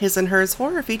His and Hers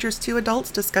Horror features two adults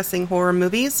discussing horror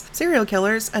movies, serial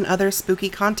killers, and other spooky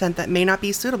content that may not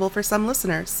be suitable for some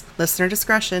listeners. Listener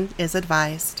discretion is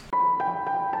advised.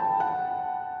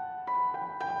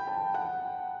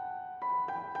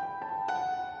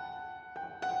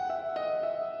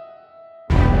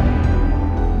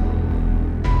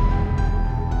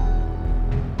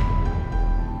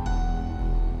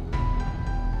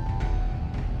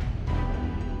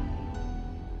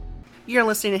 You're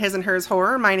listening to His and Hers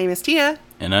Horror. My name is Tia.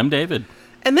 And I'm David.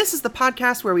 And this is the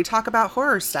podcast where we talk about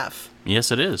horror stuff.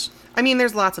 Yes, it is. I mean,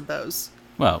 there's lots of those.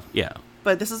 Well, yeah.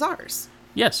 But this is ours.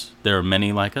 Yes, there are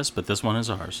many like us, but this one is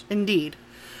ours. Indeed.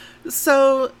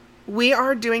 So, we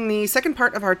are doing the second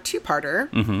part of our two-parter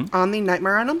on the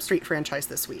Nightmare on Elm Street franchise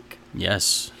this week.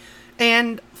 Yes.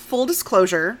 And full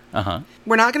disclosure,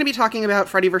 we're not going to be talking about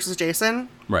Freddy vs. Jason.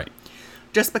 Right.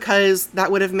 Just because that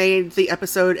would have made the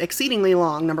episode exceedingly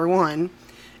long, number one.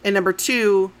 And number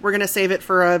two, we're going to save it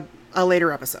for a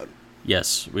later episode.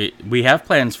 Yes, we have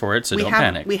plans for it, so don't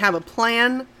panic. We have a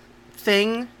plan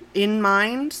thing in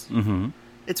mind. Mm-hmm.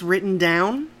 It's written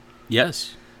down.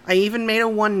 Yes. I even made a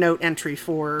OneNote entry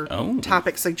for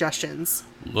topic suggestions.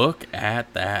 Look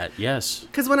at that, yes.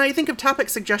 Because when I think of topic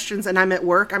suggestions and I'm at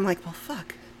work, I'm like, well,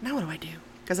 fuck, now what do I do?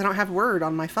 Because I don't have Word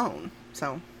on my phone,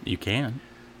 so. You can.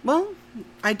 Well,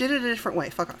 I did it a different way.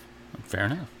 Fuck off. Fair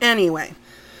enough. Anyway,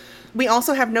 we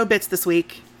also have no bits this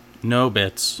week. No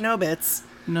bits. No bits.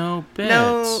 No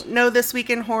bits. No This Week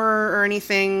in Horror or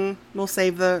anything. We'll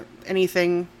save the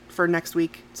anything for next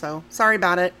week. So, sorry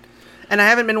about it. And I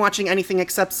haven't been watching anything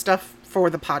except stuff for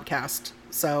the podcast.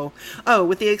 So,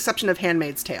 with the exception of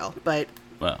Handmaid's Tale. But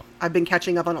well, I've been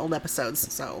catching up on old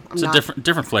episodes, so it's a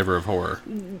different flavor of horror.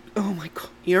 Oh my god,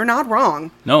 you're not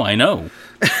wrong. No, I know.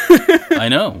 I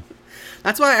know.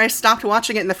 That's why I stopped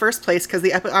watching it in the first place, because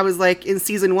I was like in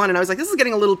season 1, and I was like, this is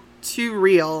getting a little too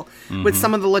real with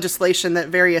some of the legislation that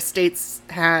various states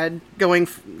had going,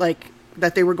 like,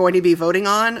 that they were going to be voting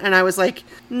on, and I was like,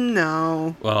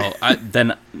 no. Well,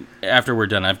 then after we're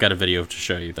done, I've got a video to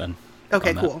show you then.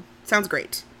 Okay, cool. Sounds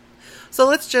great. So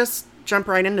let's just jump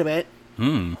right into it.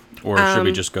 Or should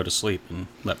we just go to sleep and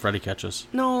let Freddy catch us?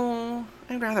 No,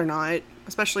 I'd rather not.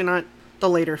 Especially not the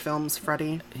later films,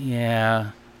 Freddy.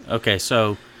 Yeah. Okay,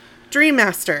 so Dream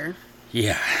Master.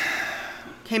 Yeah.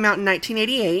 Came out in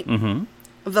 1988. Mm-hmm.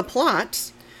 The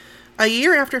plot: a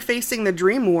year after facing the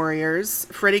Dream Warriors,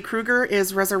 Freddy Krueger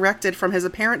is resurrected from his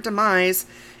apparent demise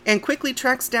and quickly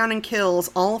tracks down and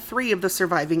kills all 3 of the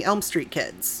surviving Elm Street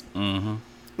kids. Mm-hmm.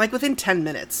 Like within 10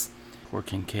 minutes. Poor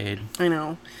Kincaid. I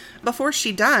know. Before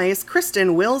she dies,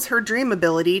 Kristen wills her dream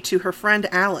ability to her friend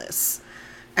Alice.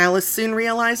 Alice soon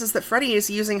realizes that Freddy is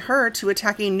using her to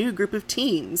attack a new group of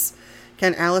teens.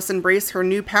 Can Alice embrace her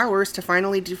new powers to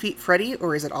finally defeat Freddy,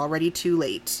 or is it already too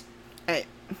late?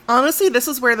 Honestly, this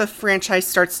is where the franchise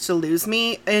starts to lose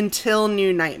me until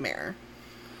New Nightmare.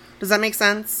 Does that make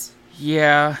sense?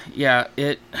 Yeah,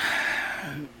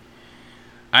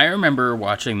 I remember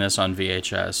watching this on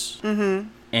VHS. Mm-hmm.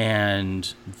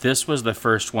 And this was the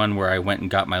first one where I went and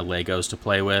got my Legos to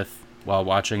play with while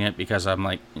watching it, because I'm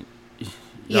like,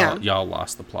 y'all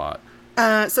lost the plot.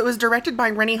 So it was directed by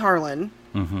Renny Harlin.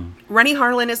 Mm-hmm. Renny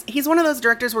Harlin he's one of those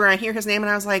directors where I hear his name and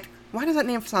I was like, why does that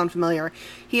name sound familiar?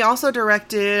 He also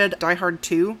directed Die Hard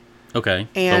 2. Okay.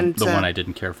 And the one I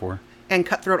didn't care for. And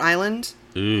Cutthroat Island.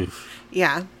 Oof.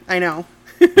 Yeah, I know.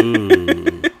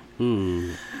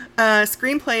 Ooh.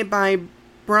 Screenplay by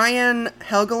Brian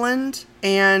Helgeland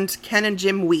and Ken and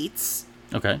Jim Wheats.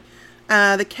 Okay.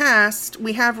 The cast,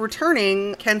 we have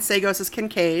returning Ken Sagos as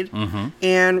Kincaid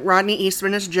and Rodney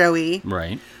Eastman as Joey.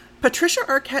 Right. Patricia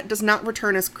Arquette does not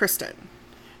return as Kristen.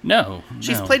 No.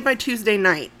 She's played by Tuesday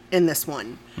Knight in this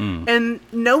one. And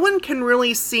no one can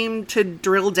really seem to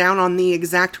drill down on the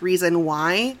exact reason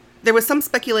why. There was some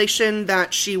speculation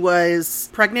that she was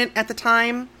pregnant at the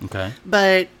time. Okay.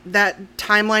 But that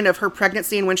timeline of her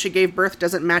pregnancy and when she gave birth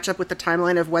doesn't match up with the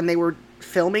timeline of when they were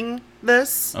filming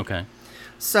this. Okay.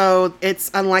 So it's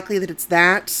unlikely that it's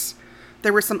that.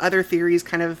 There were some other theories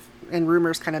kind of and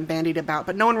rumors kind of bandied about,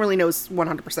 but no one really knows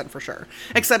 100% for sure.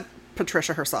 Except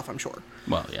Patricia herself, I'm sure.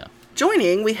 Well, yeah.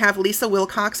 Joining, we have Lisa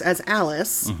Wilcox as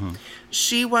Alice. Mm-hmm.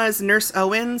 She was Nurse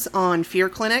Owens on Fear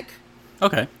Clinic.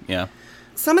 Okay, yeah.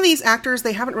 Some of these actors,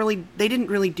 they didn't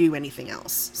really do anything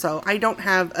else. So I don't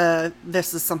have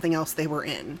this is something else they were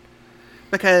in.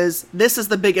 Because this is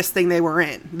the biggest thing they were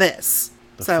in. This.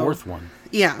 The fourth one.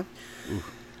 Yeah.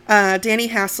 Danny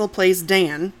Hassel plays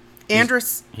Dan.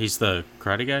 He's the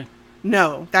karate guy?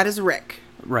 No, that is Rick.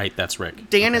 Right, that's Rick.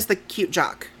 Dan is the cute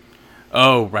jock.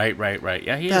 Oh, right.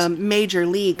 Yeah, he is. The Major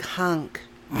League hunk.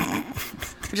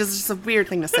 which is just a weird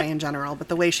thing to say in general, but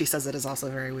the way she says it is also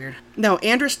very weird. No,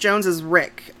 Andris Jones is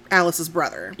Rick, Alice's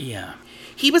brother. Yeah.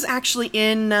 He was actually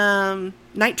in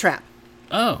Night Trap.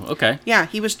 Oh, okay. Yeah,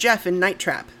 he was Jeff in Night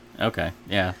Trap. Okay,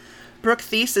 yeah. Brooke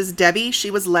Thies is Debbie. She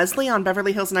was Leslie on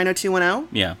Beverly Hills 90210.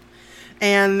 Yeah.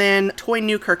 And then Toy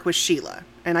Newkirk was Sheila.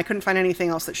 And I couldn't find anything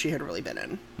else that she had really been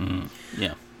in. Mm-hmm.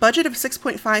 Yeah. Budget of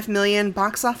 $6.5 million,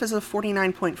 box office of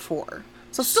 $49.4.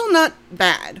 So still not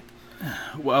bad.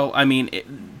 Well, I mean,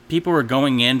 people were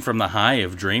going in from the high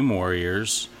of Dream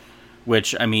Warriors,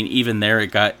 which, I mean, even there it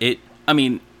got... I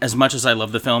mean, as much as I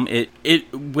love the film,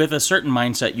 it with a certain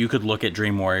mindset, you could look at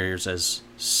Dream Warriors as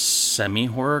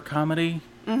semi-horror comedy.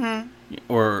 Mm-hmm.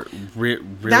 Or really...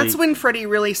 That's when Freddy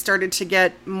really started to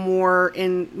get more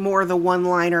the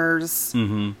one-liners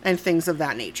and things of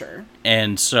that nature.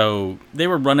 And so they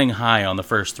were running high on the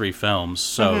first three films,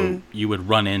 so you would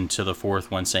run into the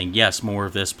fourth one saying, yes, more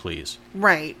of this, please.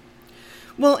 Right.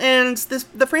 Well, and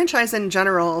the franchise in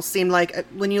general seemed like,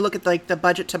 when you look at like the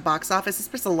budget to box office, it's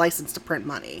just a license to print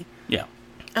money. Yeah.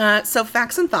 So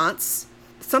facts and thoughts.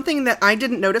 Something that I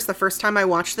didn't notice the first time I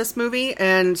watched this movie,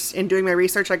 and in doing my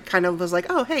research, I kind of was like,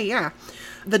 oh, hey, yeah.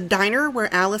 The diner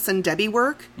where Alice and Debbie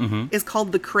work is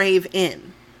called the Crave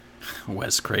Inn.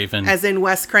 Wes Craven. As in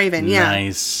Wes Craven,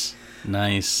 yeah.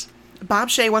 Nice. Bob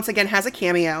Shaye once again has a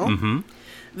cameo. Mm-hmm.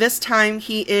 This time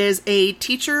he is a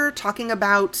teacher talking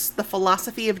about the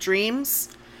philosophy of dreams,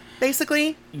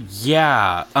 basically.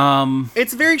 Yeah.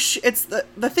 It's very... it's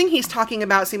the thing he's talking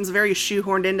about seems very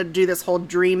shoehorned in to do this whole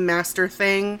Dream Master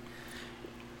thing.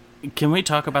 Can we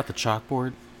talk about the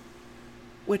chalkboard?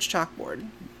 Which chalkboard?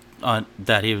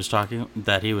 That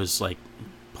he was like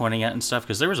pointing at and stuff,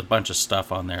 because there was a bunch of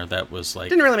stuff on there that was like...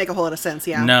 Didn't really make a whole lot of sense,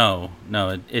 yeah. No,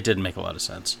 it didn't make a lot of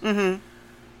sense. Mm-hmm.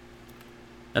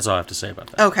 That's all I have to say about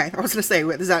that. Okay, I was going to say,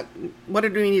 what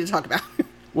did we need to talk about?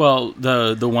 Well,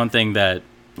 the one thing that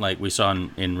like we saw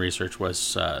in research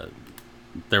was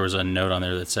there was a note on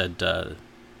there that said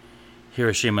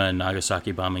Hiroshima and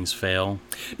Nagasaki bombings fail.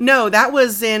 No, that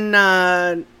was in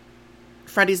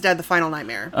Freddy's Dead: The Final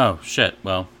Nightmare. Oh shit!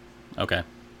 Well, okay.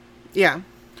 Yeah.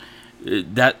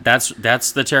 That's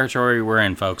the territory we're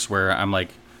in, folks. Where I'm like,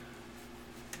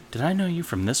 did I know you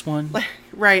from this one?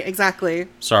 Right, exactly.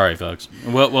 Sorry, folks.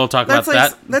 We'll talk about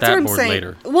that board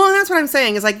later. Well, that's what I'm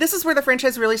saying. Is like, this is where the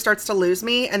franchise really starts to lose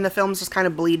me, and the films just kind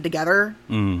of bleed together.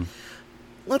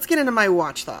 Let's get into my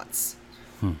watch thoughts.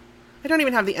 I don't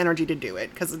even have the energy to do it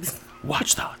because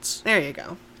watch thoughts. There you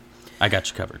go. I got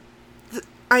you covered.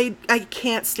 I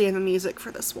can't stand the music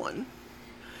for this one.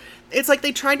 It's like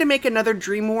they tried to make another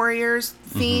Dream Warriors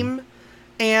theme.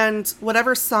 And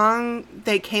whatever song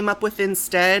they came up with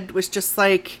instead was just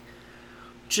like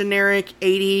generic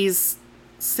 80s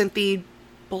synthy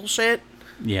bullshit.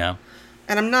 Yeah.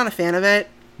 And I'm not a fan of it.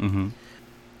 Mm-hmm.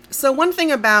 So one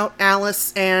thing about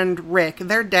Alice and Rick,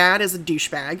 their dad is a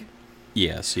douchebag.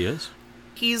 Yes, he is.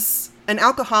 He's an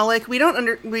alcoholic.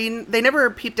 They never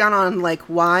peep down on like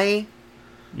why.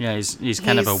 Yeah, he's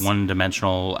kind of a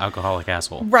one-dimensional alcoholic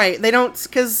asshole. Right. They don't,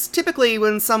 because typically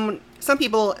when some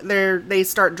people they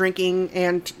start drinking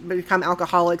and become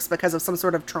alcoholics because of some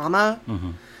sort of trauma.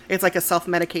 Mm-hmm. It's like a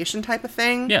self-medication type of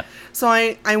thing. Yeah. So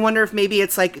I wonder if maybe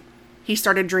it's like he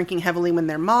started drinking heavily when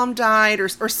their mom died or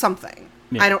something.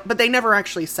 Yeah. But they never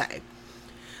actually say.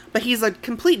 But he's a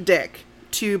complete dick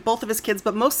to both of his kids,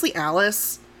 but mostly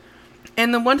Alice.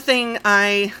 And the one thing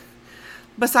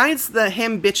besides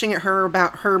him bitching at her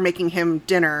about her making him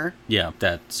dinner. Yeah,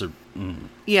 that's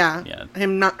Yeah.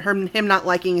 Him not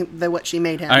liking what she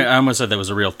made him. I almost said that was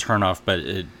a real turnoff, but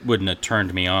it wouldn't have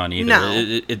turned me on either.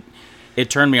 No. It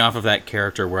turned me off of that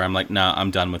character where I'm like, nah,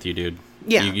 I'm done with you, dude.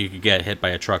 Yeah. You could get hit by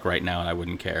a truck right now and I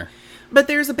wouldn't care. But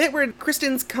there's a bit where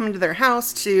Kristen's coming to their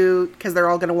house because they're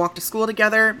all going to walk to school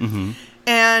together. Mm-hmm.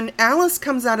 And Alice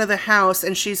comes out of the house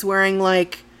and she's wearing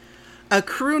like a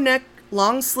crew neck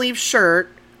long sleeve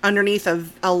shirt underneath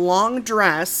a long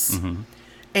dress. Mm-hmm.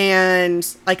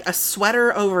 And like a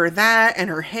sweater over that, and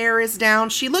her hair is down.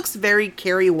 She looks very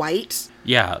Carrie White.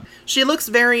 Yeah. She looks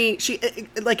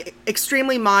like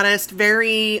extremely modest,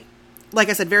 very, like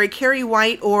I said, very Carrie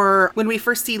White, or when we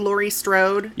first see Laurie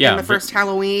Strode in the first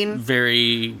Halloween.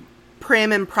 Very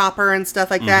prim and proper and stuff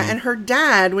like that. And her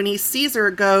dad, when he sees her,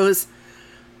 goes,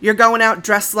 "You're going out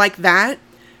dressed like that?"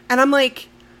 And I'm like,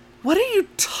 what are you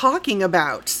talking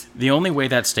about? The only way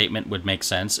that statement would make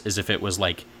sense is if it was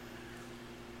like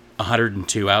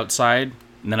 102 outside,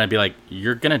 and then I'd be like,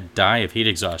 you're gonna die of heat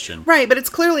exhaustion. Right, but it's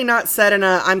clearly not said in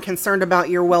a I'm concerned about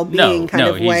your well-being kind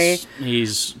of way.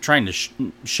 He's trying to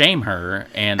shame her,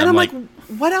 and I'm like,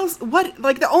 what else?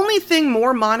 Like, the only thing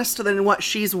more modest than what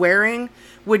she's wearing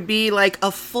would be, like,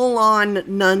 a full-on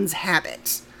nun's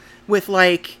habit with,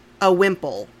 like, a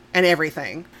wimple and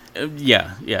everything.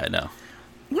 Yeah, no.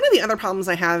 One of the other problems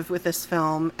I have with this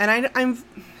film, and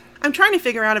I'm trying to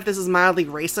figure out if this is mildly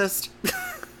racist,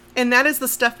 and that is the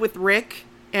stuff with Rick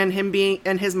and him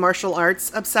and his martial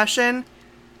arts obsession.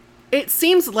 It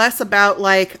seems less about,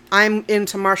 like, I'm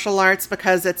into martial arts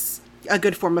because it's a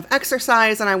good form of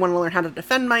exercise and I want to learn how to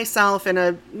defend myself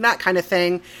and that kind of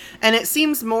thing. And it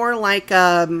seems more like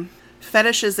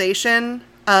fetishization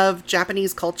of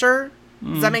Japanese culture.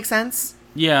 Does that make sense?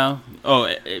 Yeah.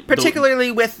 Oh,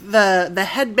 particularly with the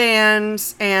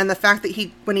headbands and the fact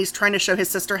that when he's trying to show his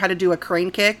sister how to do a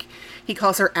crane kick, he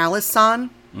calls her Alice-san,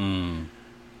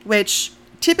 which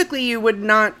typically you would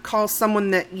not call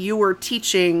someone that you were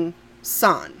teaching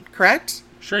san, correct?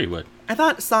 Sure you would. I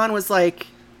thought san was, like,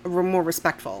 more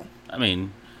respectful. I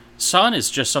mean, san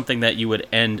is just something that you would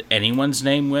end anyone's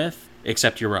name with,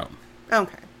 except your own.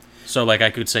 Okay. So, like, I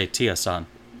could say Tia-san,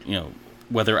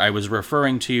 whether I was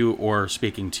referring to you or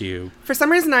speaking to you. For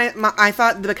some reason, I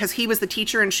thought because he was the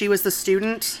teacher and she was the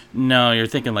student. No, you're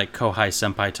thinking, like,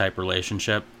 kohai-senpai type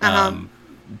relationship.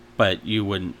 But you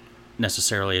wouldn't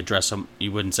necessarily address him.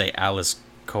 You wouldn't say Alice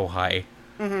Kohai.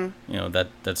 Mm-hmm.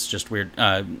 That's just weird.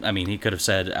 I mean, he could have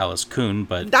said Alice Kun,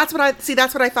 but that's what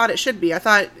I thought it should be. I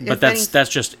thought, but that's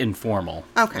just informal.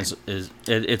 Okay,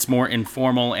 it's more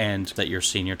informal and that you're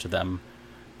senior to them,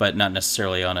 but not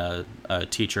necessarily on a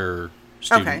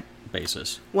teacher-student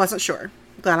basis. Wasn't sure.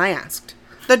 Glad I asked.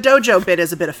 The dojo bit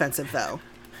is a bit offensive, though.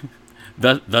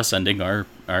 Thus ending our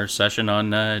session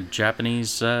on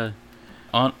Japanese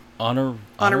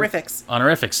honorifics.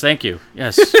 Honorifics. Thank you.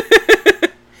 Yes.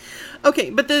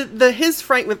 Okay, but his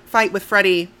fight with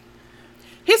Freddy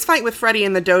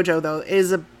in the dojo, though,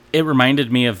 It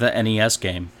reminded me of the NES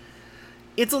game.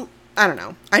 I don't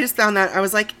know. I just found that I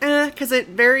was like, because it's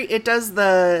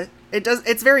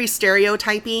very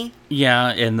stereotypy. Yeah,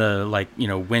 and the, like,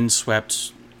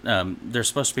 windswept. They're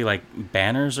supposed to be like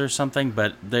banners or something,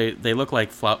 but they look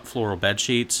like floral bed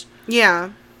sheets.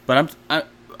 Yeah. But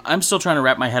I'm still trying to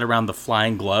wrap my head around the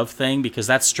flying glove thing because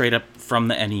that's straight up from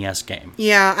the NES game.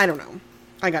 Yeah, I don't know.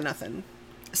 I got nothing.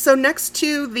 So next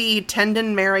to the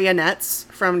tendon marionettes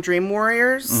from Dream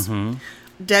Warriors,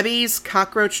 Debbie's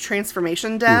cockroach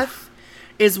transformation death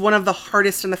is one of the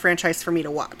hardest in the franchise for me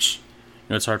to watch.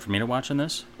 You know what's hard for me to watch in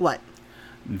this? What?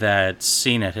 That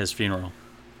scene at his funeral.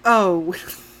 Oh,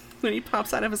 when he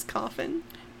pops out of his coffin?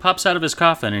 Pops out of his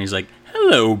coffin and he's like,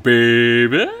 "Hello,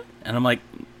 baby." And I'm like,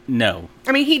 no.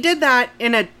 I mean, he did that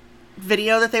in a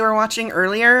video that they were watching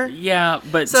earlier. Yeah,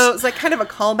 but... So it's like kind of a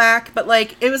callback, but,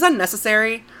 like, it was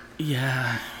unnecessary.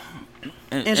 Yeah.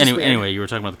 Anyway, you were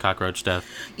talking about the cockroach death.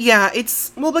 Yeah,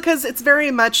 because it's very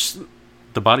much...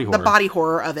 The body horror. The body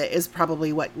horror of it is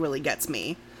probably what really gets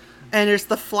me. And there's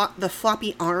the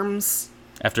floppy arms.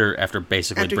 After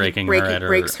basically breaking her at her...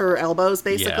 breaks her elbows,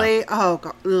 basically. Yeah. Oh,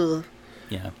 God. Ugh.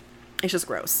 Yeah. It's just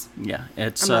gross. Yeah,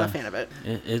 I'm not a fan of it.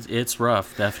 It's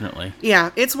rough, definitely.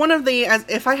 Yeah, it's one of the...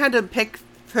 If I had to pick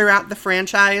throughout the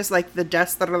franchise, like, the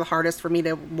deaths that are the hardest for me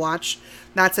to watch,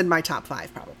 that's in my top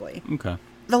 5, probably. Okay.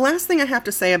 The last thing I have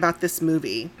to say about this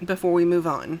movie, before we move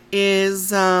on,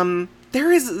 is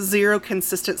there is zero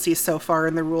consistency so far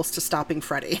in the rules to stopping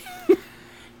Freddy.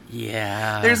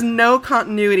 Yeah. There's no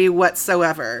continuity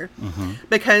whatsoever.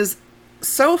 Because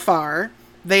so far,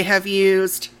 they have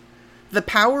used... the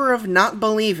power of not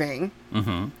believing,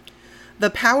 the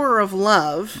power of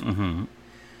love,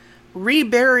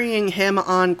 reburying him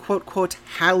on quote-quote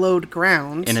hallowed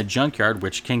ground. In a junkyard,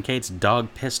 which Kincaid's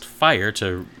dog pissed fire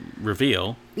to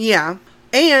reveal. Yeah,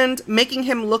 and making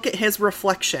him look at his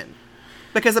reflection.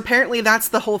 Because apparently that's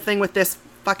the whole thing with this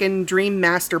fucking Dream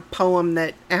Master poem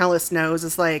that Alice knows,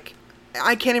 is like...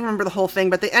 I can't even remember the whole thing,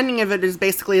 but the ending of it is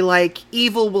basically like,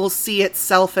 evil will see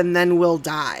itself and then will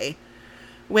die.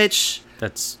 Which...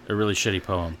 That's a really shitty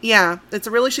poem. Yeah, it's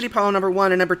a really shitty poem, number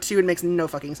 1, and number 2, it makes no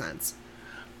fucking sense.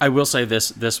 I will say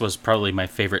this was probably my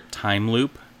favorite time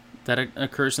loop that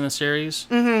occurs in the series.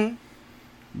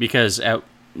 Because,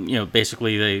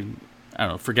 basically they, I don't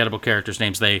know, forgettable characters'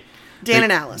 names, Dan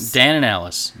and Alice.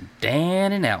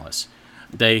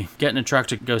 They get in a truck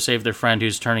to go save their friend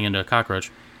who's turning into a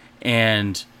cockroach,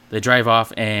 and they drive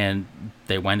off, and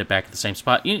they wind up back at the same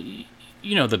spot. You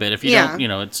know the bit. If you don't,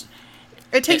 it's...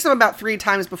 It takes them about 3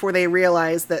 times before they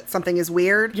realize that something is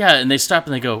weird. Yeah, and they stop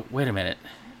and they go, wait a minute.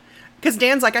 Because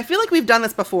Dan's like, I feel like we've done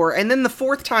this before. And then the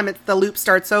 4th time the loop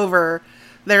starts over,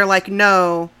 they're like,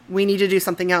 no, we need to do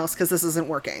something else because this isn't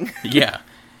working. Yeah.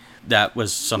 That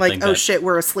was something like, oh shit,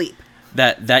 we're asleep.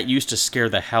 That used to scare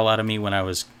the hell out of me when I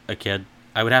was a kid.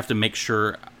 I would have to make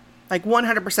sure Like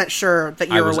 100% sure that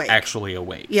I you're was awake. actually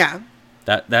awake. Yeah.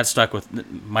 That stuck with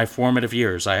my formative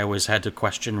years. I always had to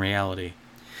question reality.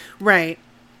 Right.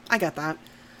 I got that.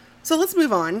 So let's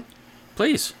move on.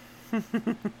 Please.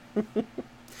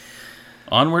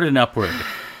 Onward and upward.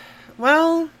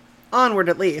 Well, onward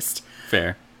at least.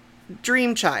 Fair.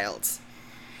 Dream Child.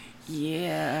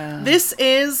 Yeah. This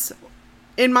is,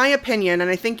 in my opinion, and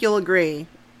I think you'll agree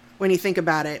when you think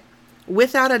about it,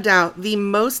 without a doubt, the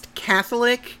most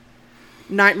Catholic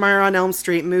Nightmare on Elm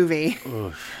Street movie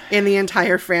in the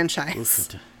entire franchise.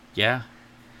 Yeah.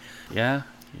 Yeah.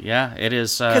 Yeah, it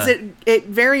is. Because it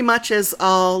very much is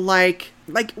all like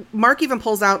Mark even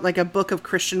pulls out like a book of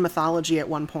Christian mythology at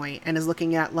one point and is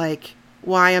looking at like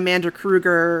why Amanda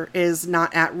Kruger is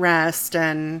not at rest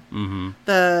and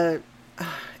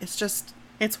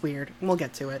it's weird. We'll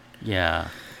get to it. Yeah.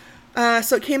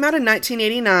 So it came out in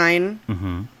 1989.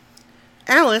 Mm-hmm.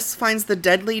 Alice finds the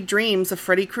deadly dreams of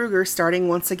Freddy Krueger starting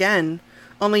once again,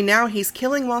 only now he's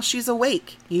killing while she's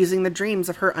awake, using the dreams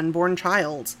of her unborn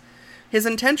child. His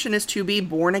intention is to be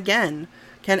born again.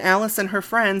 Can Alice and her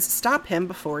friends stop him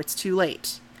before it's too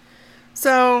late?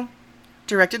 So,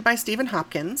 directed by Stephen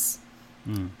Hopkins.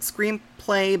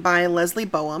 Screenplay by Leslie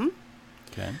Boehm.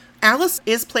 Okay. Alice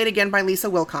is played again by Lisa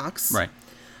Wilcox. Right.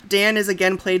 Dan is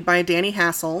again played by Danny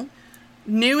Hassel.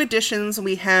 New additions,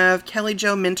 we have Kelly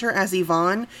Jo Minter as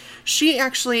Yvonne. She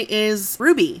actually is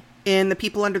Ruby in The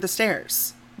People Under the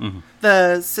Stairs. Mm-hmm.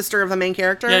 The sister of the main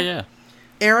character. Yeah, yeah.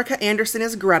 Erica Anderson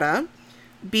is Greta.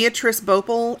 Beatrice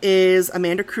Bopel is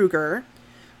Amanda Kruger.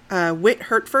 Whit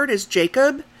Hertford is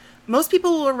Jacob. Most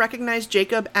people will recognize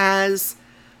Jacob as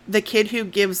the kid who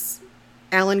gives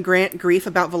Alan Grant grief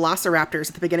about velociraptors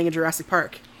at the beginning of Jurassic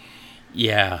Park.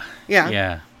 Yeah. Yeah.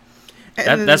 Yeah.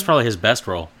 That's probably his best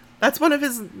role. That's one of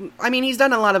his... I mean, he's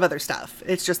done a lot of other stuff.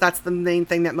 It's just that's the main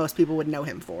thing that most people would know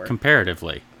him for.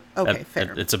 Comparatively. Okay,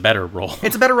 fair. It's a better role.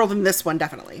 It's a better role than this one,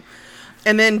 definitely.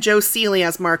 And then Joe Seeley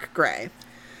as Mark Gray.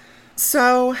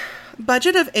 So,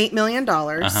 budget of $8 million.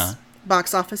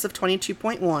 Box office of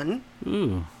 22.1.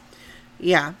 Ooh.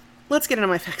 Yeah. Let's get into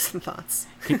my facts and thoughts.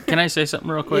 Can I say something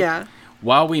real quick? Yeah.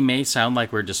 While we may sound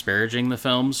like we're disparaging the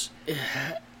films...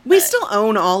 We still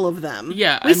own all of them.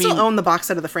 Yeah, We still own the box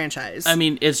set of the franchise. I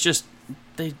mean, it's just...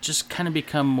 They just kind of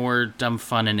become more dumb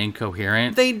fun and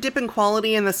incoherent. They dip in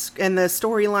quality and the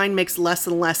storyline makes less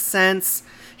and less sense.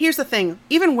 Here's the thing.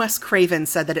 Even Wes Craven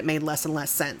said that it made less and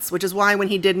less sense, which is why when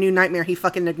he did New Nightmare, he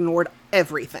fucking ignored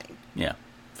everything. Yeah,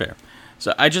 fair.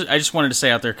 So I just wanted to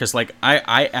say out there, because like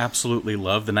I absolutely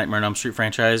love the Nightmare on Elm Street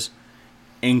franchise,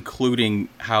 including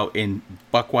how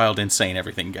buck wild insane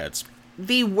everything gets.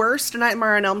 The worst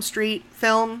Nightmare on Elm Street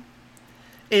film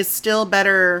is still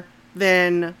better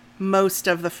than most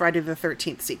of the Friday the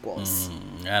 13th sequels.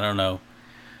 I don't know.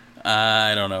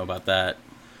 I don't know about that.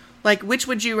 Like,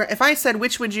 if I said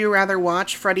which would you rather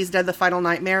watch, Freddy's Dead the Final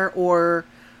Nightmare or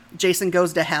Jason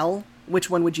Goes to Hell, which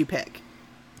one would you pick?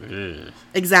 Ugh.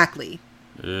 Exactly.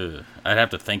 Ugh. I'd have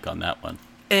to think on that one.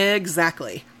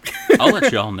 Exactly. I'll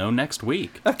let you all know next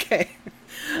week. Okay.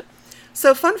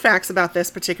 So, fun facts about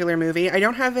this particular movie. I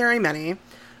don't have very many.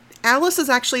 Alice is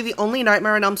actually the only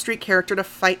Nightmare on Elm Street character to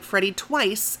fight Freddy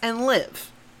twice and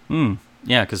live.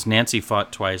 Yeah, because Nancy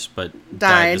fought twice, but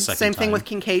died the second Same time. thing with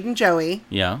Kincaid and Joey.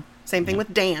 Yeah. Same thing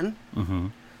with Dan. Mm-hmm.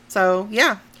 So,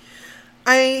 yeah.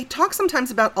 I talk sometimes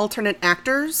about alternate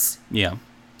actors. Yeah.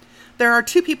 There are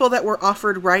 2 people that were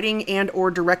offered writing and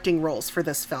or directing roles for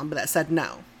this film, but that said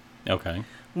no. Okay.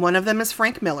 One of them is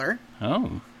Frank Miller.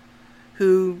 Oh.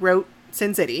 Who wrote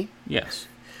Sin City. Yes.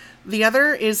 The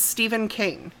other is Stephen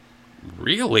King.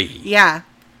 Really? Yeah.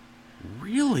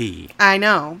 Really? I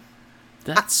know.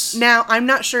 That's... Now, I'm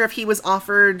not sure if he was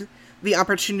offered the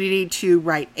opportunity to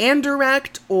write and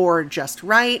direct or just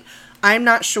write. I'm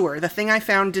not sure. The thing I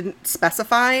found didn't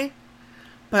specify.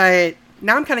 But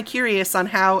now I'm kind of curious on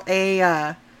how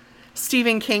a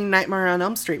Stephen King Nightmare on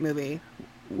Elm Street movie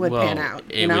would pan out.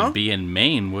 It would be in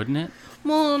Maine, wouldn't it?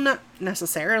 Well, not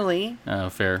necessarily. Oh,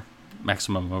 fair.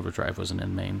 Maximum Overdrive wasn't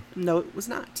in Maine. No, it was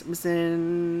not. It was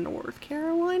in North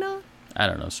Carolina? I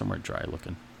don't know, somewhere dry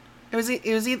looking. It was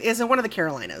in one of the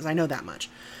Carolinas. I know that much.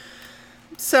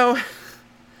 So,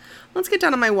 let's get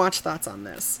down to my watch thoughts on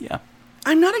this. Yeah.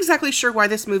 I'm not exactly sure why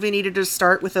this movie needed to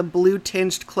start with a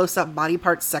blue-tinged close-up body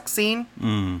part sex scene.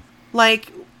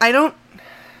 Like, I don't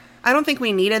think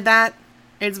we needed that.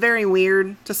 It's very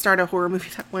weird to start a horror movie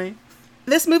that way.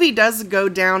 This movie does go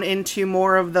down into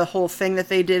more of the whole thing that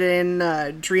they did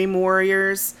in Dream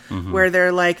Warriors, where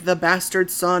they're like the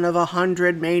bastard son of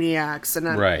 100 maniacs. And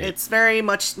right. It's very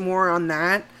much more on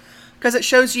that. Because it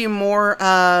shows you more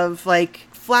of, like,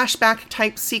 flashback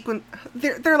type sequence.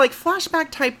 They're like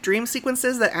flashback type dream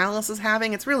sequences that Alice is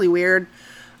having. It's really weird.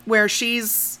 Where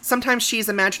sometimes she's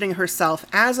imagining herself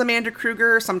as Amanda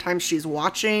Kruger. Sometimes she's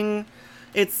watching.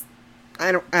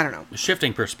 I don't know.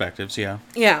 Shifting perspectives, yeah.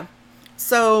 Yeah.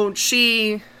 So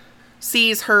she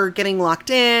sees her getting locked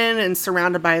in and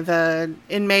surrounded by the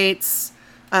inmates.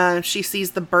 She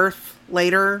sees the birth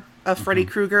later of Freddy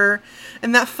Krueger.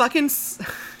 And that fucking...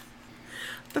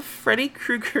 the Freddy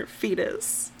Krueger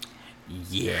fetus.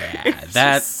 Yeah. It's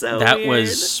that just so that weird.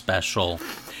 was special.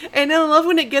 And I love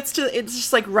when it gets to... It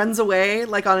just, like, runs away,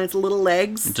 like, on its little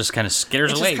legs. It just kind of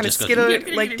skitters away. Just Just kind goes, of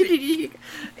like...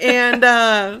 And,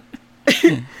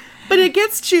 but it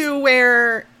gets to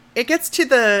where... It gets to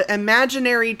the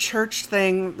imaginary church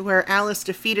thing where Alice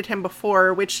defeated him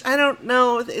before, which I don't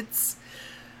know.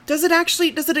 Does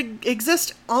it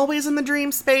exist always in the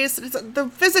dream space? The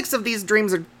physics of these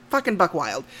dreams are fucking buck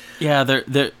wild. Yeah,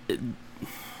 they're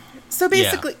So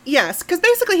basically, yes, because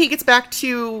basically he gets back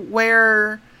to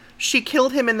where she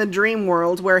killed him in the dream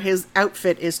world, where his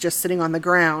outfit is just sitting on the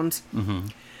ground. Mm-hmm.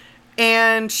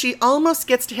 And she almost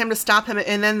gets to him to stop him,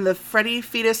 and then the Freddy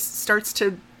fetus starts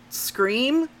to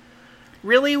scream.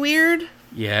 Really weird.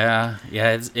 Yeah,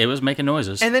 it was making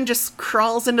noises. And then just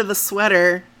crawls into the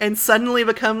sweater and suddenly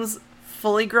becomes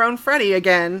fully grown Freddy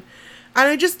again. And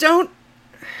I just don't...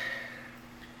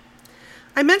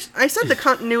 I said the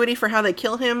continuity for how they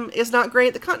kill him is not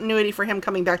great. The continuity for him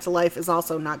coming back to life is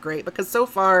also not great. Because so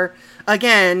far,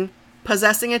 again,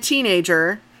 possessing a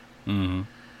teenager,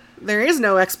 there is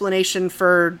no explanation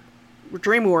for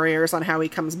Dream Warriors on how he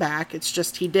comes back. It's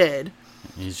just he did.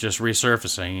 He's just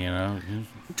resurfacing, you know.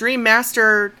 Dream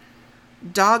Master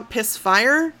Dog Piss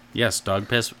Fire? Yes,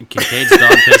 Kincaid's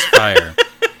Dog Piss Fire.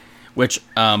 Which,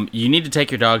 you need to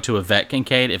take your dog to a vet,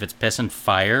 Kincaid, if it's pissing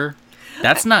fire.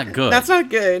 That's not good. That's not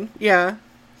good, yeah.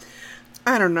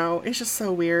 I don't know. It's just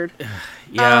so weird.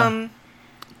 Yeah.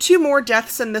 2 more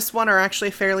deaths in this one are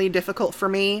actually fairly difficult for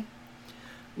me.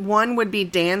 One would be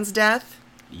Dan's death.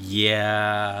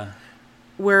 Yeah.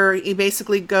 Where he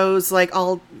basically goes like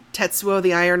all Tetsuo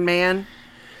the Iron Man.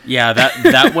 Yeah,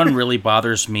 that one really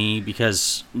bothers me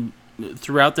because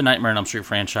throughout the Nightmare on Elm Street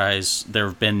franchise, there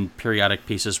have been periodic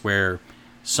pieces where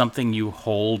something you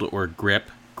hold or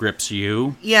grips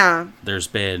you. Yeah. There's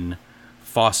been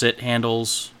faucet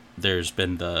handles. There's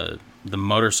been the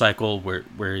motorcycle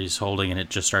where he's holding and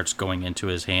it just starts going into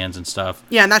his hands and stuff.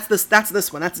 Yeah, and that's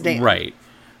this one. That's Dan. Right.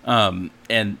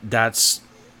 And that's...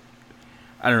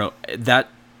 I don't know, that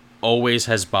always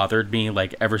has bothered me,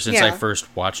 like, ever since I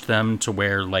first watched them, to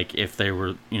where, like, if they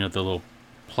were, you know, the little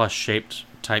plush-shaped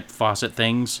type faucet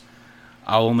things,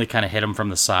 I'll only kind of hit them from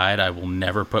the side. I will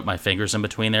never put my fingers in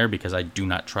between there because I do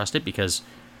not trust it, because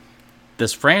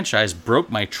this franchise broke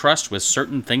my trust with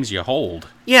certain things you hold.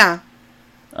 Yeah.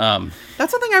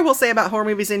 That's something I will say about horror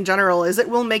movies in general, is it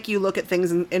will make you look at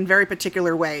things in very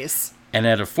particular ways. And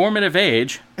at a formative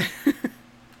age...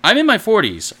 I'm in my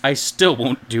 40s. I still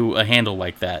won't do a handle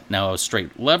like that. Now, a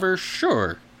straight lever,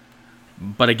 sure.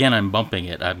 But again, I'm bumping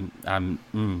it.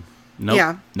 Nope.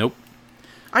 Yeah. Nope.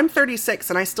 I'm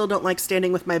 36, and I still don't like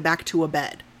standing with my back to a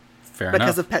bed. Fair enough.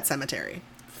 Because of Pet Sematary.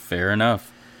 Fair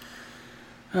enough.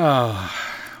 Oh,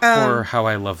 or how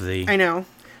I love thee. I know.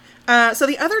 So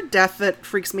the other death that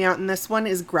freaks me out in this one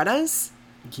is Greta's.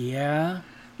 Yeah.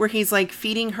 Where he's, like,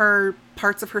 feeding her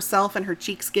parts of herself, and her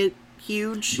cheeks get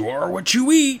huge. You are what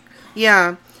you eat.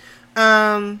 Yeah.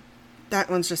 That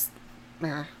one's just...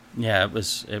 Yeah, it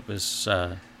was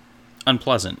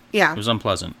unpleasant. Yeah. It was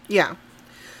unpleasant. Yeah.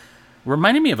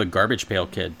 Reminded me of a Garbage Pail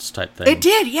Kids type thing. It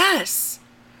did, yes!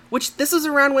 Which, this was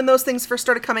around when those things first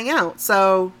started coming out,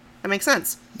 so that makes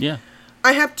sense. Yeah.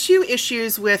 I have 2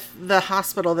 issues with the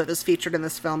hospital that is featured in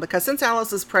this film, because since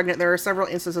Alice is pregnant, there are several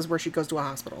instances where she goes to a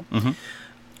hospital. Mm-hmm.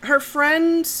 Her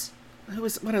friend...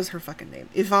 what is her fucking name?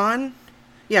 Yvonne?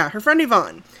 Yeah, her friend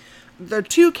Yvonne. The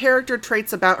 2 character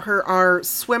traits about her are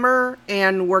swimmer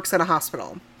and works at a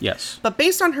hospital. Yes. But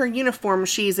based on her uniform,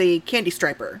 she's a candy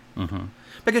striper. Mm-hmm.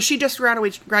 Because she just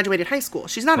graduated high school.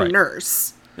 She's not a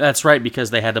nurse. That's right,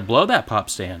 because they had to blow that pop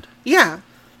stand. Yeah,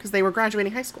 because they were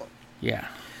graduating high school. Yeah.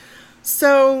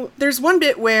 So there's one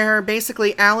bit where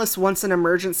basically Alice wants an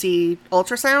emergency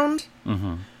ultrasound,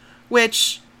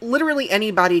 which literally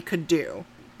anybody could do.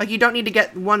 Like, you don't need to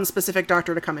get one specific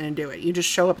doctor to come in and do it. You just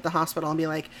show up at the hospital and be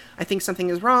like, I think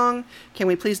something is wrong. Can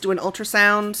we please do an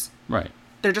ultrasound? Right.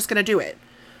 They're just going to do it.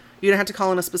 You don't have to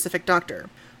call in a specific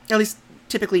doctor. At least,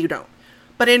 typically you don't.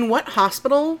 But in what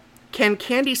hospital can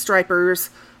candy stripers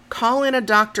call in a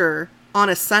doctor on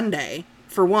a Sunday,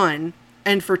 for one,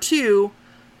 and for 2,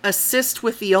 assist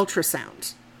with the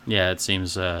ultrasound? Yeah, it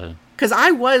seems... Because Because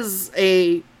I was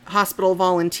a hospital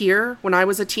volunteer when I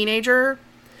was a teenager,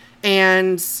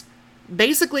 and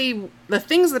basically the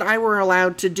things that I were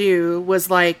allowed to do was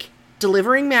like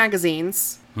delivering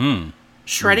magazines,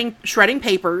 shredding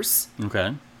papers,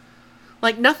 Okay.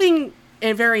 like nothing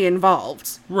very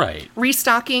involved. Right.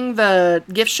 Restocking the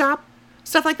gift shop,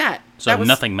 stuff like that. So That was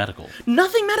nothing medical.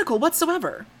 nothing medical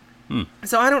whatsoever.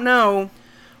 So I don't know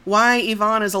why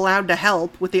Yvonne is allowed to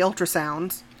help with the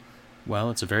ultrasound.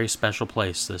 Well, it's a very special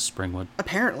place, this Springwood.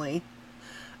 Apparently.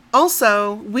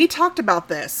 Also, we talked about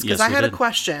this because Yes, I we had a did.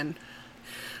 question.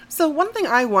 So one thing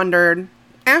I wondered,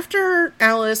 after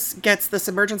Alice gets this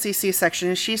emergency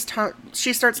C-section, she starts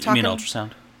You talking. mean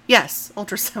ultrasound? Yes,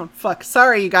 ultrasound. Fuck.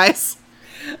 Sorry, you guys.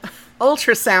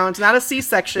 Ultrasound, not a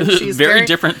C-section. She's Very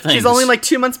different She's things. only like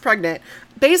 2 months pregnant.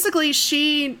 Basically,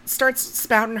 she starts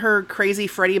spouting her crazy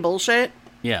Freddy bullshit,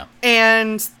 Yeah.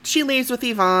 and she leaves with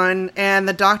Yvonne, and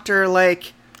the doctor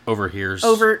like Overhears.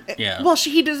 Yeah. Well,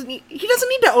 he doesn't need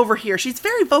to overhear. She's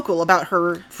very vocal about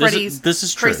her Freddy's this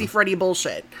is true. crazy Freddy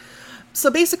bullshit. So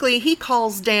basically, he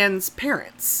calls Dan's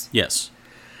parents. Yes.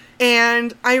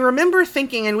 And I remember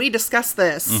thinking, and we discussed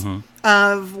this, Mm-hmm.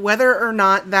 of whether or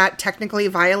not that technically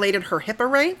violated her HIPAA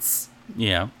rights.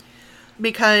 Yeah.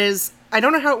 Because I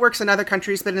don't know how it works in other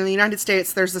countries, but in the United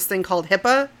States, there's this thing called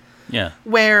HIPAA, Yeah.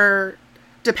 where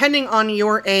depending on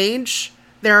your age,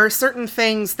 there are certain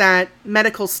things that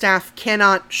medical staff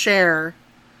cannot share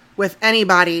with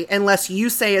anybody unless you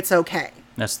say it's okay.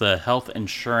 That's the Health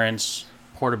Insurance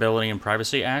Portability and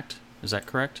Privacy Act. Is that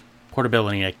correct?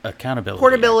 Portability and Accountability.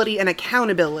 Portability and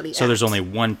accountability. So there's Act. only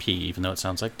one P, even though it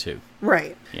sounds like two.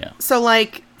 Right. Yeah. So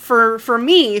like for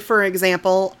me, for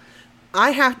example,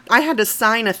 I had to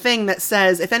sign a thing that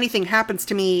says if anything happens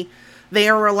to me, they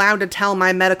are allowed to tell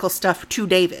my medical stuff to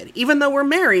David. Even though we're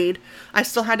married, I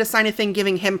still had to sign a thing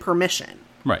giving him permission.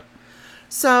 Right.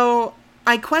 So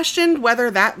I questioned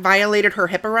whether that violated her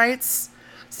HIPAA rights,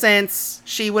 since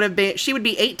she would be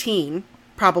 18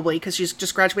 probably because she's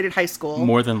just graduated high school.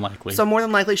 More than likely. So more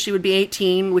than likely she would be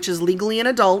 18, which is legally an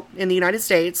adult in the United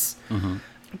States. Mm-hmm.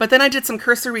 But then I did some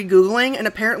cursory Googling, and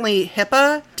apparently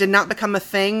HIPAA did not become a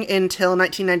thing until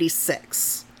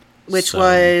 1996, which So-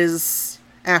 was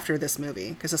after this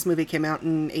movie, because this movie came out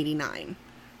in 89.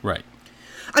 Right.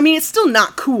 I mean, it's still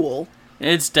not cool,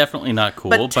 It's definitely not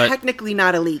cool, but but technically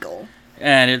not illegal.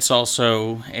 and it's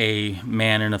also a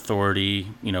man in authority,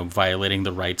 violating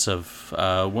the rights of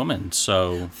a woman.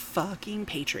 So Fucking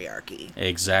patriarchy.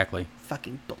 exactly.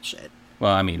 Fucking bullshit.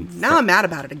 Well, I mean, Now I'm mad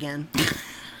about it again.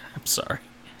 I'm sorry.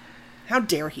 How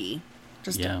dare he?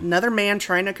 Just Yeah. another man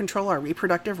trying to control our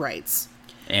reproductive rights.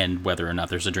 And whether or not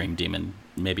there's a dream demon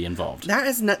maybe involved. That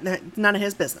is none of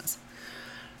his business.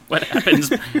 What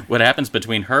happens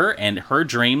between her and her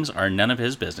dreams are none of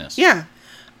his business. Yeah.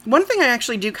 One thing I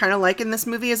actually do kind of like in this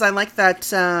movie is I like that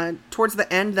towards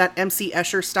the end, that MC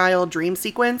Escher style dream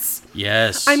sequence.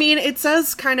 Yes. I mean, it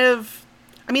says kind of...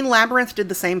 I mean, Labyrinth did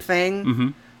the same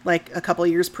thing, like a couple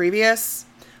years previous,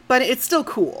 but it's still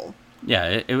cool.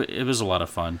 Yeah, it was a lot of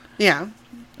fun. Yeah.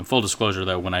 And full disclosure,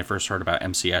 though, when I first heard about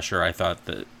MC Escher, I thought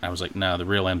that... I was like, no, the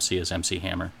real MC is MC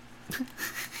Hammer.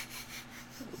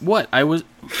 What?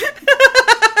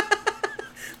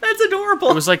 That's adorable.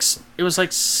 It was like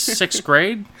 6th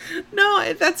grade?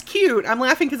 No, that's cute. I'm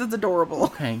laughing because it's adorable.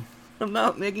 Okay. I'm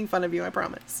not making fun of you, I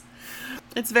promise.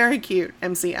 It's very cute,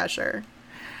 MC Escher.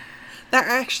 That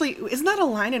actually... Isn't that a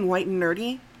line in White and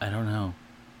Nerdy? I don't know.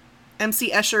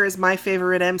 MC Escher is my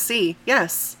favorite MC.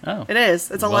 Yes. Oh. It is.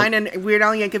 It's a Well- line in Weird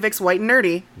Al Yankovic's White and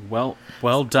Nerdy. Well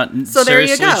done. So there you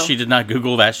Seriously, go. she did not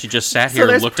Google that. She just sat So here,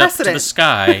 there's looked up to the precedent.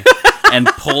 sky, and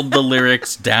pulled the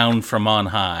lyrics down from on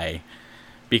high.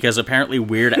 Because apparently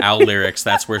Weird Al lyrics,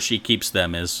 that's where she keeps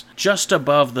them, is just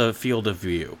above the field of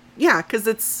view. Yeah, because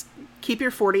it's keep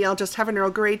your 40, I'll just have an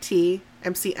Earl Grey tea.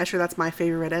 MC Escher, that's my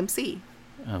favorite MC.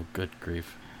 Oh, good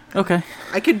grief. Okay.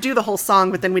 I could do the whole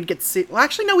song, but then we'd get sued. Well,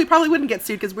 actually, no, we probably wouldn't get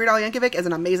sued because Weird Al Yankovic is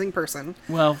an amazing person.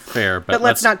 Well, fair, But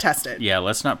let's not test it. Yeah,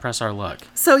 let's not press our luck.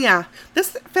 So yeah,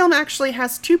 this film actually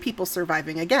has two people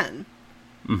surviving again.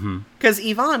 Mm-hmm. Because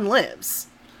Yvonne lives,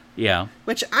 Yeah.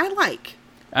 which I like.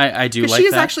 I do Because like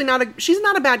she's that. actually she's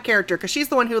not a bad character, because she's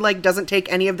the one who like doesn't take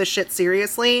any of this shit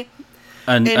seriously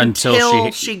Until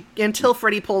until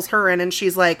Freddy pulls her in and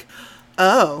she's like,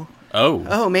 oh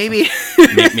maybe.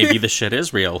 maybe the shit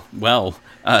is real. Well,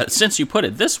 since you put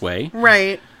it this way,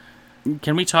 Right.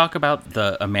 can we talk about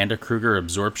the Amanda Kruger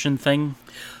absorption thing?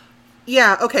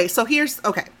 Yeah, okay, so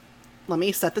let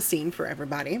me set the scene for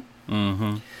everybody.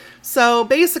 Mm-hmm. So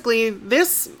basically,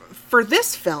 for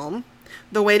this film,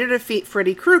 the way to defeat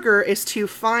Freddy Krueger is to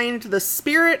find the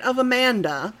spirit of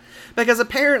Amanda, because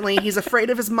apparently he's afraid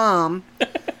of his mom,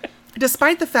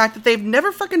 despite the fact that they've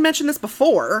never fucking mentioned this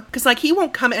before, because, like, he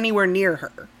won't come anywhere near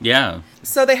her. Yeah.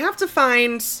 So they have to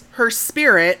find her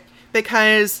spirit,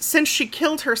 because since she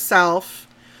killed herself,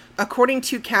 according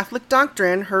to Catholic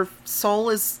doctrine, her soul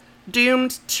is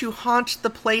doomed to haunt the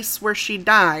place where she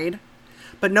died.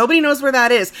 But nobody knows where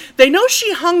that is. They know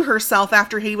she hung herself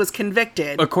after he was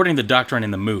convicted. According to the doctrine in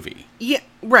the movie. Yeah,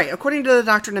 right. According to the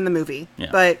doctrine in the movie.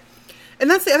 Yeah. And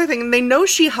that's the other thing. They know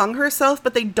she hung herself,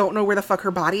 but they don't know where the fuck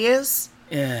her body is.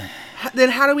 Yeah.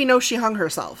 Then how do we know she hung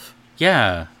herself?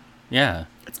 Yeah. Yeah.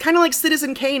 It's kind of like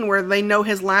Citizen Kane, where they know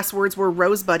his last words were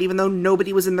Rosebud, even though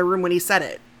nobody was in the room when he said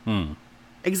it.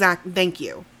 Thank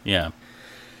you. Yeah.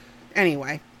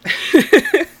 Anyway.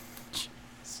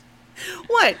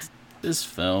 What? This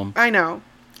film. I know.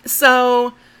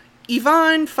 So,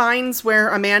 Yvonne finds where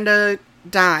Amanda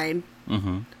died.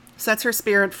 Sets her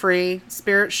spirit free.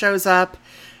 Spirit shows up.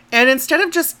 And instead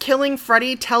of just killing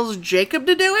Freddy, tells Jacob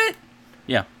to do it.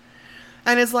 Yeah.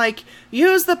 And is like,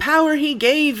 use the power he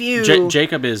gave you.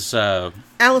 Jacob is...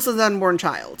 Alice's unborn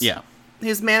child. Yeah.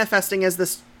 He's manifesting as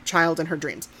this child in her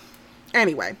dreams.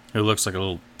 Anyway. Who looks like a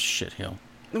little shithill.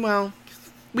 Well,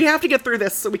 we have to get through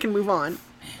this so we can move on.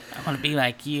 I want to be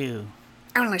like you.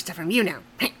 I want to learn stuff from you now.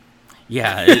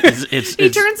 Yeah, it's He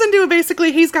turns into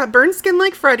basically, he's got burned skin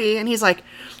like Freddy, and he's like,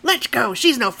 let's go,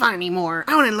 she's no fun anymore.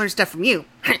 I want to learn stuff from you.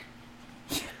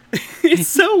 It's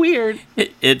so weird.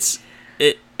 This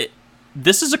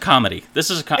is a comedy.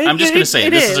 I'm just going to say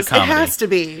this is a comedy. It has to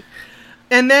be.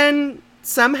 And then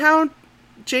somehow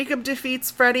Jacob defeats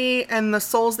Freddy, and the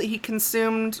souls that he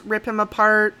consumed rip him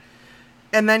apart,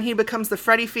 and then he becomes the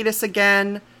Freddy fetus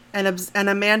again, and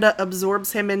Amanda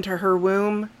absorbs him into her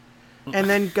womb, and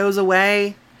then goes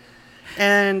away,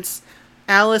 and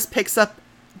Alice picks up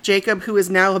Jacob, who is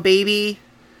now a baby,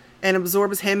 and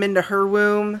absorbs him into her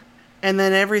womb, and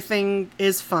then everything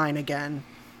is fine again.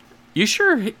 You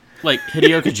sure,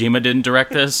 Hideo Kojima didn't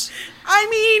direct this? I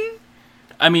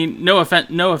mean, no offense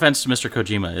to Mr.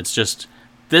 Kojima. It's just,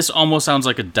 this almost sounds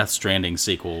like a Death Stranding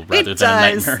sequel rather than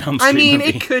a Nightmare on Elm Street movie.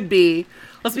 It could be.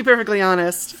 Let's be perfectly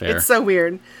honest. Fair. It's so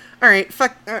weird. All right,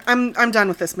 fuck. I'm done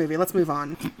with this movie. Let's move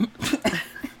on.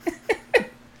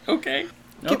 Okay.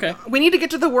 We need to get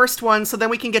to the worst one, so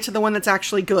then we can get to the one that's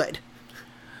actually good.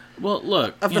 Well,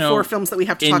 look, of the four films that we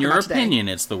have to talk about today. In your opinion,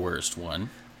 it's the worst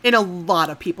one. In a lot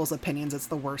of people's opinions, it's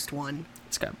the worst one.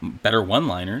 It's got better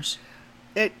one-liners.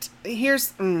 At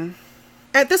this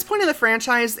point in the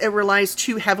franchise, it relies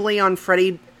too heavily on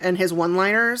Freddy and his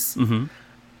one-liners. Mm-hmm.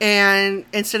 And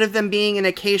instead of them being an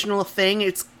occasional thing,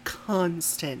 it's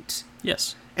constant.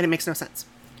 Yes. And it makes no sense.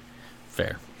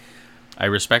 Fair. I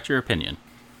respect your opinion.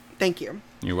 Thank you.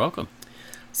 You're welcome.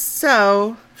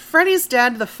 So, Freddy's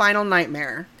Dead: The Final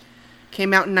Nightmare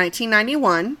came out in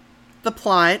 1991. The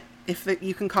plot, if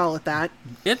you can call it that.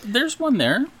 There's one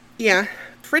there. Yeah.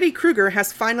 Freddy Krueger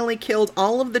has finally killed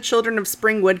all of the children of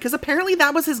Springwood, because apparently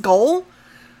that was his goal.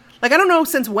 I don't know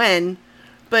since when,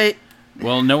 but...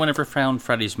 Well, no one ever found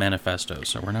Freddy's manifesto,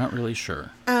 so we're not really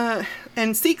sure.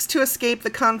 And seeks to escape the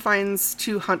confines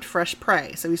to hunt fresh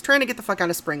prey. So he's trying to get the fuck out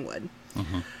of Springwood.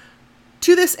 Mm-hmm.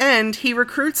 To this end, he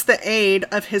recruits the aid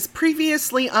of his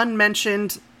previously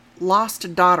unmentioned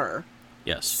lost daughter.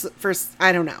 Yes.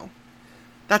 I don't know.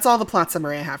 That's all the plot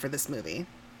summary I have for this movie.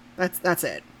 That's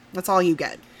it. That's all you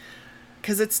get.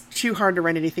 Because it's too hard to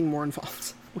write anything more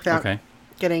involved without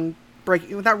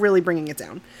without really bringing it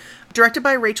down. Directed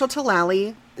by Rachel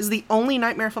Talalay, is the only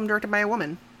Nightmare film directed by a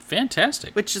woman.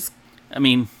 Fantastic. Which is...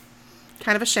 kind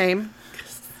of a shame.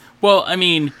 Well,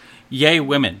 yay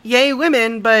women. Yay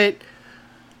women, but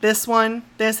this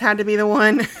had to be the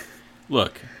one.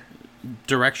 Look,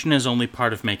 direction is only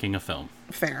part of making a film.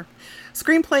 Fair.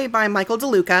 Screenplay by Michael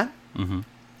DeLuca. Mm-hmm.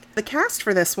 The cast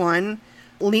for this one,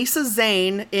 Lisa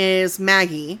Zane is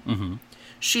Maggie. Mm-hmm.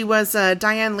 She was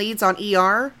Diane Leeds on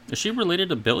ER. Is she related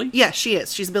to Billy? Yeah, she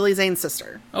is. She's Billy Zane's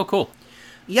sister. Oh, cool.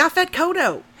 Yaphet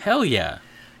Kotto. Hell yeah.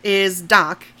 Is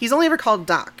Doc. He's only ever called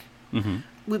Doc. Mm-hmm.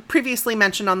 We previously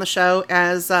mentioned on the show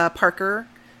as Parker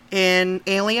in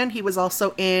Alien. He was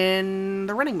also in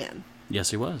The Running Man.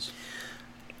 Yes, he was.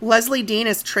 Leslie Dean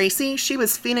is Tracy. She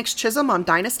was Phoenix Chisholm on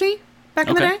Dynasty back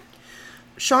in the day.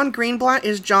 Sean Greenblatt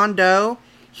is John Doe.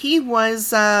 He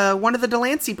was one of the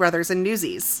Delancey brothers in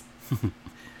Newsies.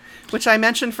 Which I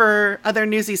mentioned for other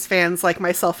Newsies fans like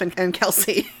myself and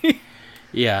Kelsey.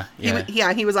 Yeah.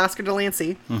 He was Oscar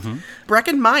Delancey. Mm-hmm.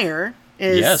 Breckin Meyer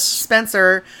is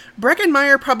Spencer. Breckin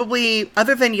Meyer probably,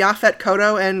 other than Yaphet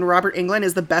Kotto and Robert Englund,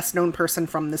 is the best known person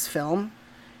from this film.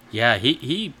 Yeah,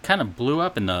 he kind of blew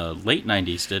up in the late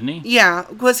 90s, didn't he? Yeah,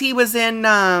 because he was in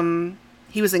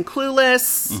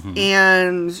Clueless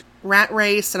and Rat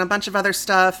Race and a bunch of other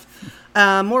stuff.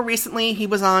 More recently, he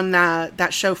was on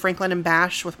that show Franklin and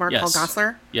Bash with Mark Paul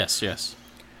Gosselaar. Yes.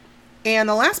 And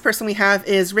the last person we have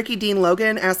is Ricky Dean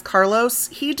Logan as Carlos.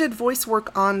 He did voice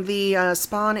work on the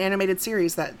Spawn animated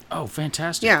series. Oh,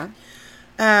 fantastic. Yeah.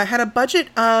 Had a budget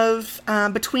of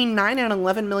between $9 and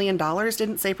 $11 million,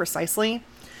 didn't say precisely.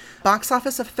 Box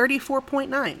office of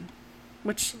 34.9,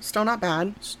 which is still not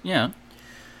bad. Yeah.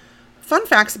 Fun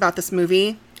facts about this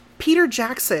movie. Peter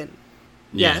Jackson.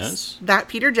 Yes. That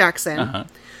Peter Jackson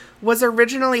was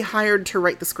originally hired to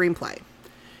write the screenplay.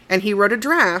 And he wrote a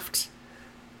draft,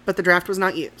 but the draft was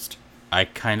not used. I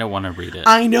kind of want to read it.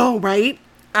 I know, right?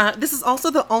 This is also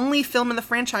the only film in the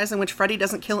franchise in which Freddy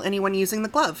doesn't kill anyone using the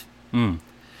glove.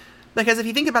 Because if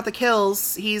you think about the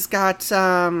kills, he's got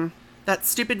that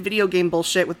stupid video game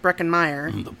bullshit with Breckin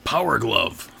Meyer. The Power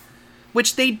Glove.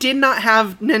 Which they did not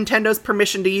have Nintendo's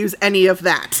permission to use any of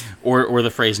that. Or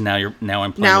the phrase now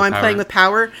I'm playing with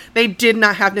power. They did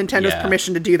not have Nintendo's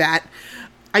permission to do that.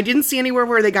 I didn't see anywhere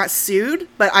where they got sued,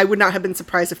 but I would not have been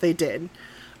surprised if they did.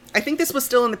 I think this was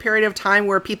still in the period of time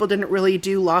where people didn't really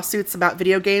do lawsuits about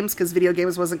video games because video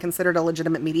games wasn't considered a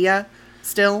legitimate media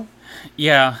still.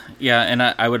 Yeah, and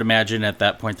I would imagine at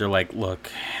that point they're like, look,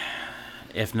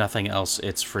 if nothing else,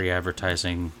 it's free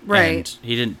advertising. Right. And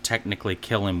he didn't technically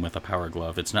kill him with a power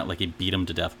glove. It's not like he beat him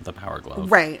to death with a power glove.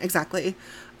 Right, exactly.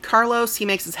 Carlos, he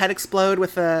makes his head explode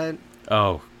with a...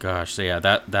 Oh, gosh. So, yeah,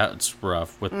 that's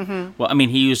rough. Well, I mean,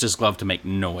 he used his glove to make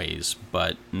noise,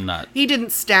 but not... He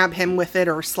didn't stab him with it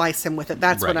or slice him with it.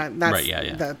 That's right.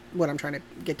 What I'm trying to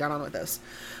get down on with this.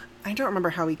 I don't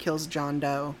remember how he kills John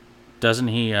Doe. Doesn't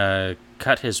he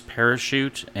cut his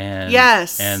parachute and...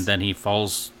 Yes. And then he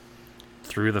falls...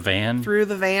 Through the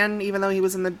van, even though he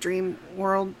was in the dream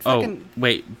world.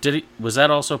 Wait, was that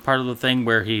also part of the thing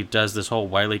where he does this whole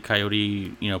Wile E.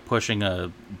 Coyote, pushing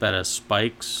a bed of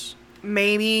spikes?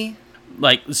 Maybe.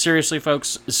 Like, seriously,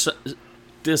 folks,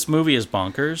 this movie is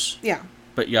bonkers. Yeah.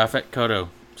 But Yaphet Kotto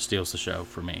steals the show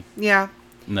for me. Yeah.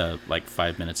 In the,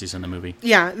 5 minutes he's in the movie.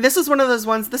 Yeah, this is one of those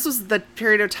ones, this was the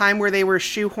period of time where they were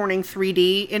shoehorning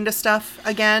 3D into stuff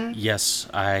again. Yes,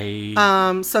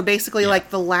 so basically,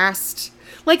 the last...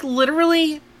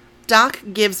 literally, Doc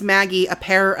gives Maggie a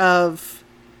pair of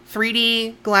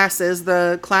 3D glasses,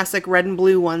 the classic red and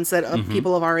blue ones that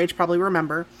people of our age probably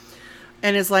remember,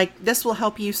 and is like, this will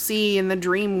help you see in the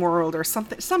dream world or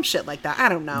something, some shit like that. I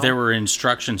don't know. There were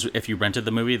instructions, if you rented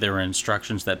the movie, there were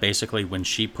instructions that basically when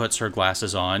she puts her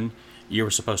glasses on, you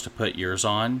were supposed to put yours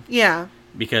on. Yeah.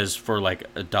 Because for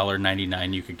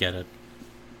 $1.99 you could get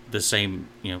the same,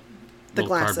 the little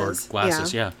glasses. Cardboard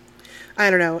glasses, yeah. I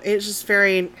don't know. It's just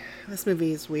this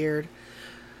movie is weird.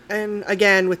 And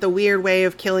again, with the weird way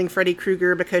of killing Freddy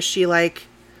Krueger because she,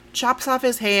 chops off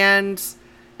his hand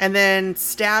and then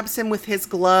stabs him with his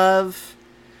glove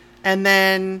and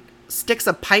then sticks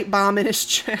a pipe bomb in his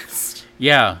chest.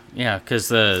 Yeah,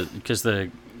 because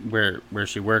where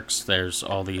she works, there's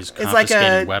all these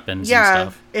confiscated weapons and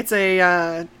stuff. It's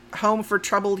a home for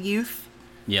troubled youth.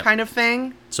 Yep. Kind of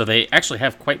thing. So they actually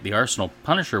have quite the arsenal.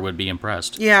 Punisher would be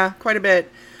impressed. Yeah, quite a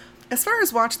bit. As far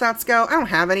as watch thoughts go, I don't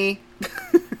have any.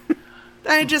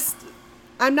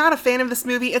 I'm not a fan of this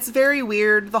movie. It's very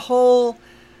weird. The whole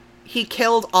he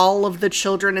killed all of the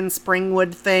children in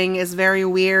Springwood thing is very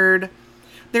weird.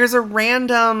 There's a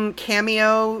random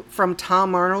cameo from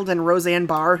Tom Arnold and Roseanne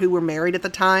Barr, who were married at the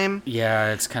time.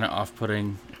 Yeah, it's kind of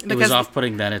off-putting. It was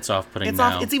off-putting then, it's off-putting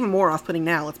now. It's even more off-putting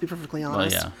now, let's be perfectly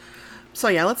honest. Well, yeah. So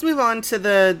yeah, let's move on to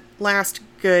the last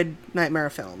good Nightmare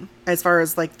film, as far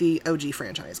as the OG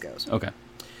franchise goes. Okay.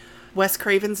 Wes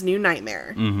Craven's New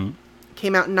Nightmare. Mm-hmm.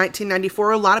 Came out in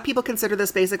 1994. A lot of people consider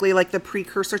this basically the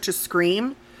precursor to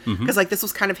Scream, because this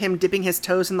was kind of him dipping his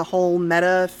toes in the whole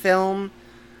meta film.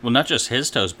 Well, not just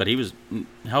his toes, but he was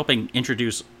helping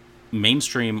introduce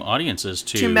mainstream audiences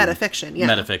to metafiction. Yeah.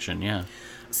 Metafiction, yeah.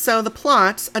 So the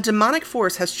plot: a demonic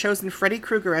force has chosen Freddy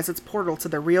Krueger as its portal to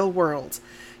the real world.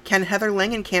 Can Heather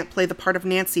Langenkamp play the part of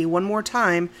Nancy one more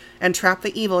time and trap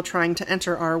the evil trying to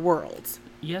enter our world?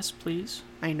 Yes, please.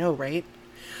 I know, right?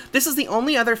 This is the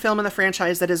only other film in the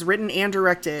franchise that is written and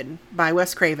directed by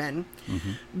Wes Craven.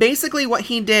 Mm-hmm. Basically, what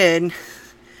he did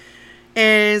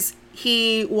is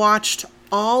he watched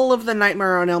all of the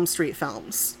Nightmare on Elm Street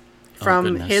films,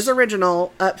 from his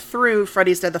original up through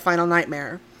Freddy's Dead: The Final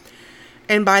Nightmare.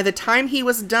 And by the time he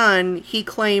was done, he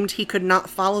claimed he could not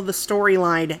follow the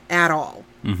storyline at all.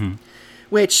 Mm-hmm.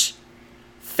 Which,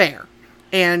 fair.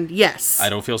 And yes. I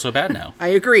don't feel so bad now. I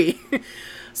agree.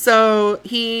 So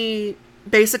he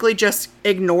basically just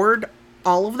ignored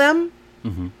all of them.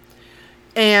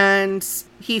 And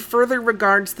he further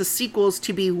regards the sequels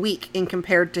to be weak in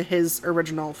compared to his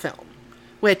original film,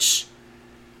 which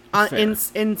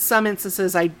in some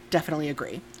instances I definitely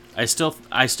agree. I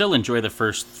still enjoy the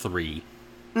first 3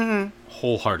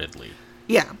 wholeheartedly.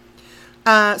 Yeah.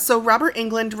 So Robert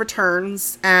Englund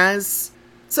returns as...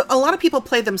 So a lot of people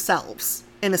play themselves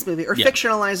in this movie, or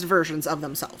fictionalized versions of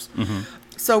themselves.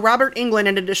 So Robert Englund,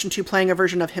 in addition to playing a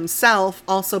version of himself,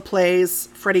 also plays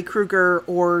Freddy Krueger,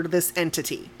 or this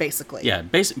entity, basically. Yeah,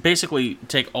 basically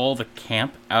take all the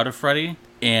camp out of Freddy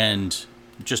and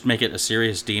just make it a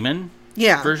serious demon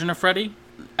version of Freddy.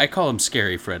 I call him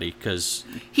Scary Freddy because...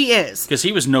 He is. Because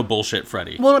he was no bullshit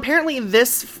Freddy. Well, apparently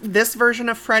this version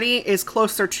of Freddy is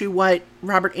closer to what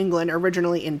Robert Englund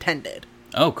originally intended.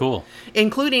 Oh, cool.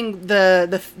 Including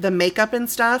the makeup and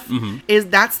stuff.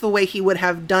 That's the way he would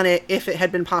have done it if it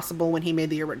had been possible when he made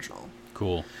the original.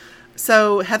 Cool.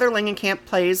 So Heather Langenkamp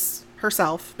plays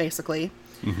herself, basically.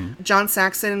 John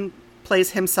Saxon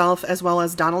plays himself as well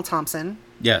as Donald Thompson.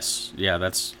 Yes. Yeah,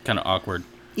 that's kind of awkward.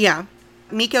 Yeah.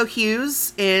 Miko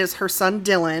Hughes is her son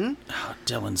Dylan. Oh,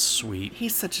 Dylan's sweet.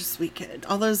 He's such a sweet kid.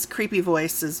 Although his creepy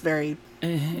voice is very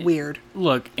weird.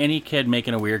 Look, any kid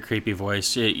making a weird, creepy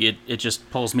voice, it just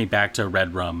pulls me back to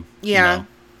Red Rum. Yeah. You know?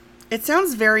 It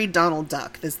sounds very Donald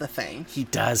Duck, is the thing. He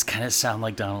does kind of sound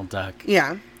like Donald Duck.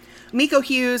 Yeah. Miko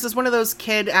Hughes is one of those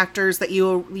kid actors that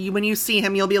you when you see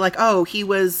him, you'll be like, oh, he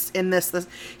was in this.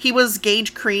 He was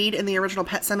Gage Creed in the original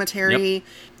Pet Sematary. Yep.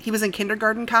 He was in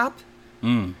Kindergarten Cop.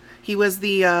 He was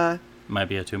the... Might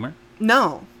be a tumor?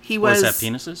 No. He was... Boys have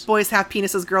penises? Boys have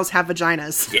penises, girls have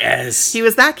vaginas. Yes! He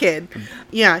was that kid.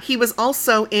 Yeah, he was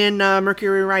also in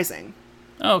Mercury Rising.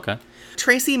 Oh, okay.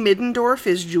 Tracy Middendorf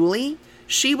is Julie.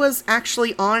 She was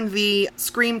actually on the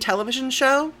Scream television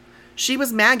show. She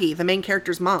was Maggie, the main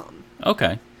character's mom.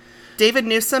 Okay. David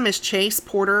Newsom is Chase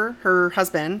Porter, her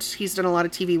husband. He's done a lot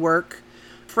of TV work.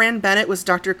 Fran Bennett was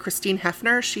Dr. Christine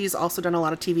Hefner. She's also done a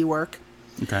lot of TV work.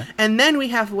 Okay. And then we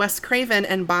have Wes Craven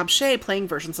and Bob Shaye playing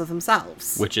versions of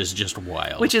themselves. Which is just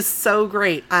wild. Which is so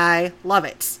great. I love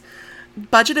it.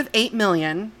 Budget of $8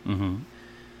 million.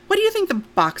 What do you think the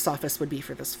box office would be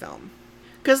for this film?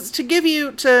 Because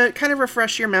to kind of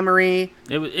refresh your memory...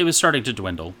 It was starting to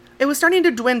dwindle. It was starting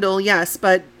to dwindle, yes,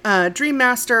 but Dream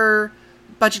Master,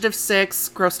 budget of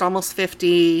 $6, grossed almost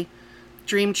 $50.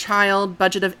 Dream Child,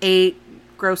 budget of $8,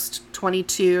 grossed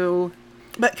 $22.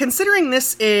 But considering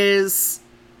this is,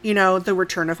 the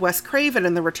return of Wes Craven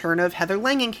and the return of Heather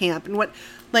Langenkamp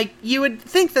and you would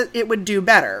think that it would do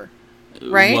better,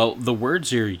 right? Well, the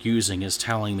words you're using is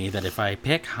telling me that if I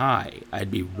pick high,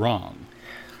 I'd be wrong.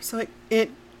 So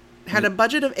it had a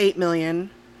budget of $8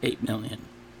 million. $8 million.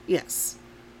 Yes.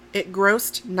 It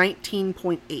grossed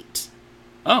 19.8.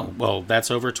 Oh, well,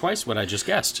 that's over twice what I just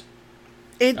guessed.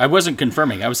 I wasn't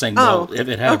confirming. I was saying, if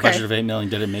it had a budget of $8 million,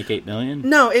 did it make $8 million?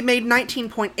 No, it made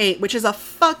 19.8, which is a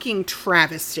fucking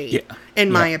travesty,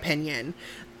 in my opinion.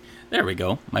 There we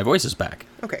go. My voice is back.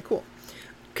 Okay, cool.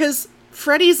 Because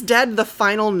Freddy's Dead, The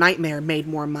Final Nightmare made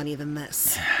more money than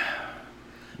this.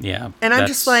 Yeah. And I'm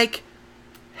just like,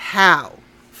 how?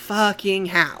 Fucking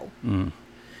how?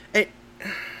 It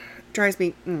drives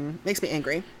me, makes me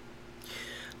angry.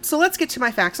 So let's get to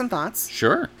my facts and thoughts.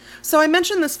 Sure. So I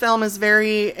mentioned this film is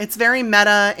very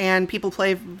meta and people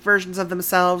play versions of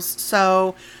themselves.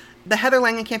 So the Heather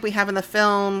Langenkamp we have in the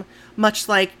film, much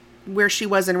like where she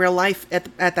was in real life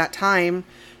at that time,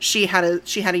 she had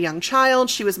a young child.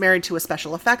 She was married to a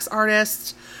special effects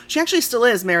artist. She actually still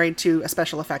is married to a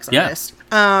special effects artist.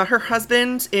 Her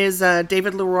husband is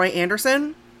David Leroy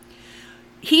Anderson.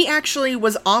 He actually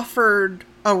was offered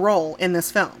a role in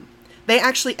this film. They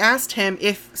actually asked him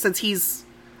since he's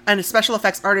a special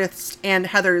effects artist and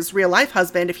Heather's real life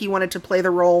husband, if he wanted to play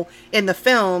the role in the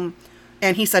film,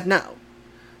 and he said no.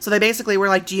 So they basically were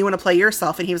like, do you want to play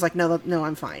yourself? And he was like, no,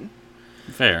 I'm fine.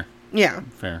 Fair. Yeah.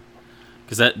 Fair.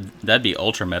 Because that'd be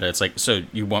ultra meta. It's like, so do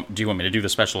you want me to do the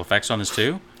special effects on this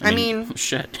too? I mean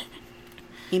shit.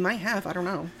 He might have. I don't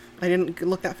know. I didn't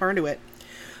look that far into it.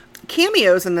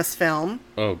 Cameos in this film.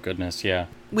 Oh, goodness, yeah.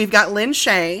 We've got Lynn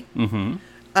Shay.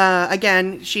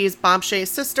 Again, she's Bob Shaye's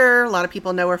sister. A lot of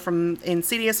people know her from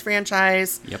Insidious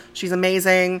franchise. Yep. She's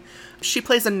amazing. She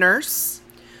plays a nurse.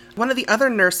 One of the other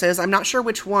nurses, I'm not sure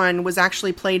which one, was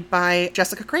actually played by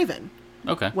Jessica Craven.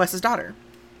 Okay. Wes's daughter.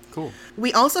 Cool.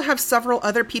 We also have several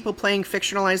other people playing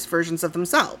fictionalized versions of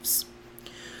themselves.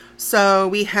 So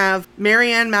we have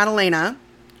Marianne Maddalena,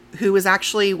 who is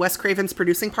actually Wes Craven's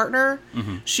producing partner.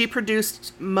 She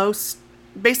produced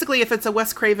basically, if it's a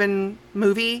Wes Craven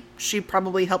movie, she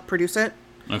probably helped produce it.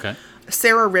 Okay.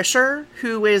 Sarah Risher,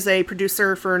 who is a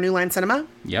producer for New Line Cinema.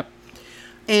 Yep.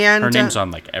 And her name's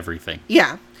on like everything.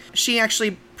 Yeah. She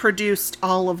actually produced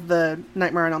all of the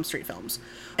Nightmare on Elm Street films.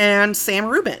 And Sam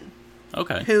Rubin.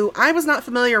 Okay. Who I was not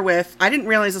familiar with. I didn't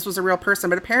realize this was a real person,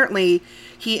 but apparently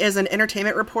he is an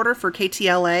entertainment reporter for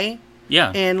KTLA.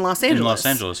 Yeah. In Los Angeles. In Los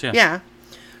Angeles, yeah. Yeah.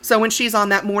 So when she's on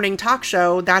that morning talk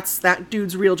show, that's that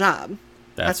dude's real job.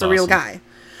 That's a real guy.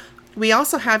 We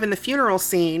also have in the funeral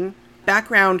scene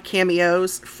background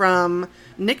cameos from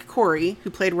Nick Corey, who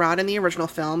played Rod in the original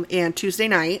film, and Tuesday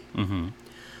Night. Mm-hmm.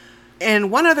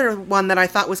 And one other one that I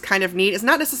thought was kind of neat is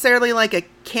not necessarily like a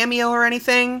cameo or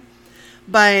anything,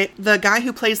 but the guy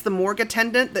who plays the morgue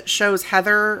attendant that shows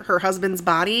Heather her husband's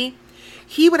body,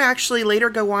 he would actually later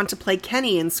go on to play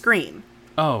Kenny in Scream.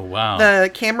 Oh, wow. The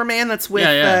cameraman that's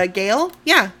with Gail.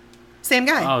 Yeah, same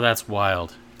guy. Oh, that's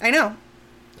wild. I know.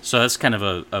 So that's kind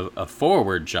of a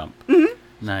forward jump. Mm-hmm.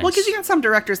 Nice. Well, because you got some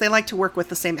directors, they like to work with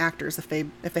the same actors if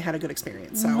they had a good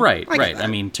experience. So right. I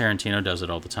mean, Tarantino does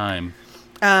it all the time.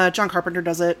 John Carpenter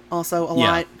does it also a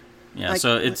lot. Yeah. Like,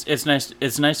 so it's nice.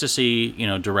 It's nice to see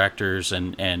directors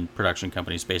and production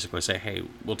companies basically say, "Hey,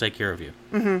 we'll take care of you.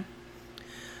 Mm-hmm.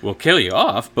 We'll kill you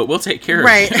off, but we'll take care of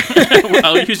you.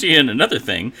 I'll use you in another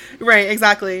thing." Right.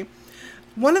 Exactly.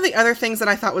 One of the other things that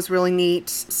I thought was really neat.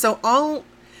 So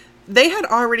they had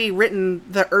already written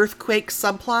the earthquake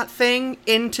subplot thing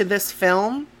into this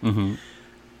film. Mm-hmm.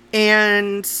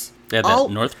 And yeah,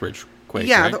 that Northridge quake,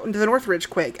 yeah, right? the Northridge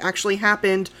quake actually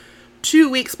happened 2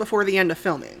 weeks before the end of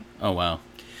filming. Oh, wow.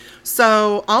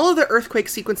 So all of the earthquake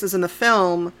sequences in the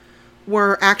film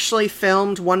were actually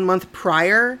filmed 1 month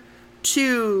prior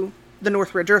to the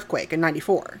Northridge earthquake in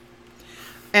 94.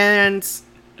 And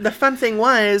the fun thing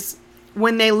was,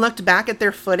 when they looked back at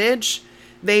their footage,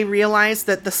 they realized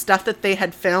that the stuff that they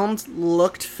had filmed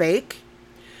looked fake.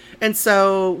 And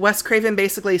so Wes Craven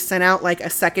basically sent out like a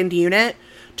second unit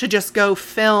to just go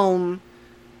film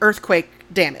earthquake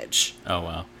damage. Oh,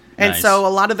 wow. And nice. so a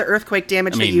lot of the earthquake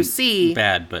damage that you see...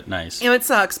 Bad, but nice. It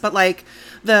sucks, but like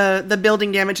the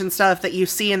building damage and stuff that you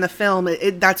see in the film,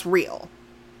 that's real.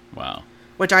 Wow.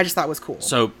 Which I just thought was cool.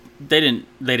 So they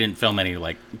didn't film any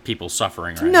like people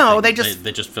suffering or anything. No, they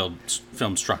just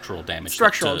filmed structural damage.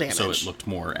 Damage. So it looked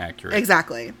more accurate.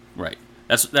 Exactly. Right.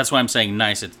 That's why I'm saying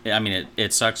nice.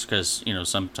 It sucks because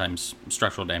sometimes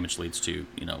structural damage leads to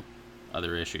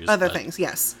other issues. Other things,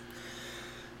 yes.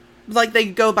 Like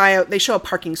they show a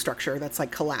parking structure that's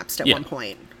like collapsed at one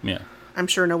point. Yeah. I'm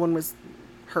sure no one was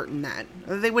hurt in that.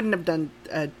 They wouldn't have done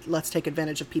let's take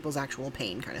advantage of people's actual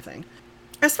pain kind of thing.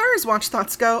 As far as watch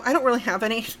thoughts go, I don't really have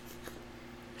any.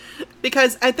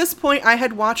 Because at this point, I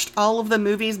had watched all of the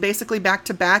movies basically back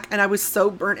to back, and I was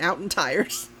so burnt out and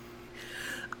tired.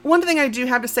 One thing I do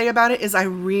have to say about it is I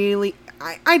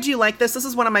do like this. This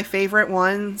is one of my favorite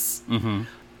ones. Mm-hmm.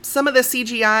 Some of the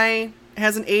CGI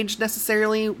hasn't aged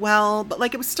necessarily well, but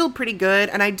like it was still pretty good.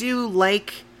 And I'm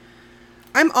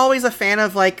always a fan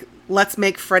of like, let's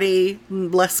make Freddy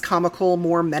less comical,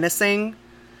 more menacing.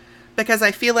 Because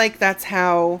I feel like that's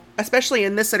how, especially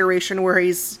in this iteration where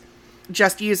he's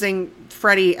just using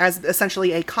Freddy as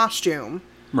essentially a costume.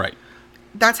 Right.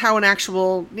 That's how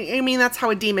that's how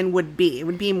a demon would be. It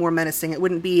would be more menacing. It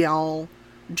wouldn't be all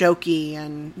jokey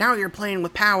and now you're playing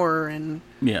with power and...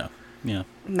 Yeah.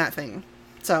 And that thing.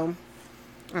 So,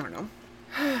 I don't know.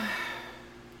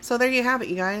 So there you have it,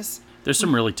 you guys. There's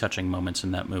some really touching moments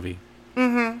in that movie.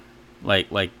 Mm-hmm.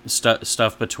 Like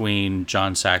stuff between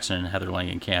John Saxon and Heather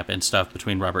Langenkamp, and stuff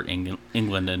between Robert Englund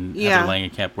and Heather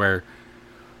Langenkamp,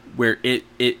 where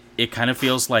it kind of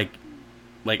feels like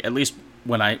at least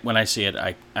when I see it,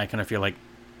 I kind of feel like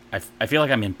I feel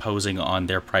like I'm imposing on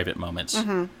their private moments.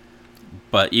 Mm-hmm.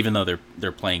 But even though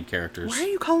they're playing characters. Why are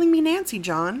you calling me Nancy,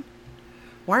 John?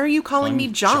 Why are you calling me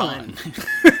John?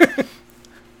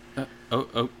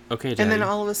 Okay, Daddy. And then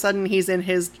all of a sudden he's in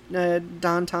his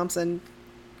Don Thompson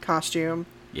costume.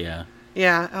 Yeah.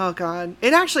 Yeah, oh god.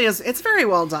 It actually is, it's very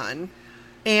well done.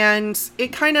 And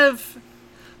it kind of,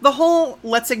 the whole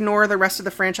let's ignore the rest of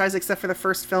the franchise except for the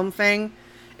first film thing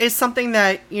is something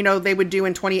that, they would do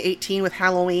in 2018 with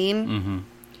Halloween. Mm-hmm.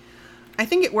 I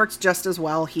think it works just as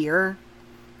well here,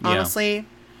 honestly. Yeah.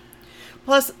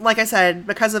 Plus, like I said,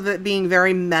 because of it being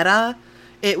very meta,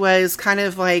 it was kind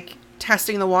of like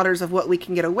testing the waters of what we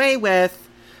can get away with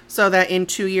so that in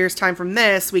 2 years' time from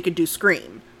this, we could do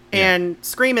Scream. Yeah. And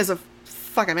Scream is a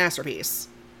fucking masterpiece,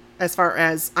 as far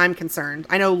as I'm concerned.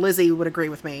 I know Lizzie would agree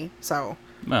with me, so...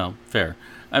 Well, fair.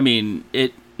 I mean,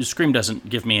 Scream doesn't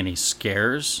give me any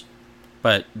scares,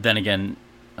 but then again,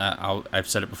 I've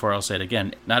said it before, I'll say it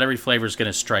again. Not every flavor is going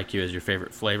to strike you as your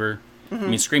favorite flavor. Mm-hmm. I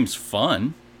mean, Scream's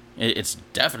fun. It's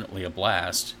definitely a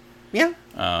blast. Yeah.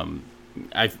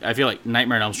 I feel like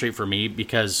Nightmare on Elm Street for me,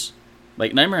 because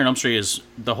like Nightmare on Elm Street is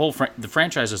the whole the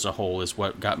franchise as a whole is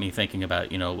what got me thinking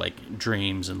about, you know, like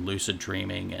dreams and lucid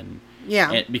dreaming and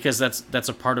because that's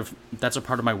a part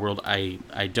of my world.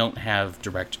 I don't have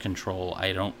direct control.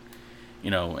 I don't,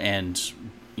 you know, and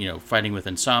you know, fighting with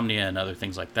insomnia and other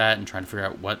things like that and trying to figure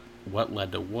out what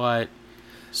led to what.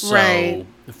 So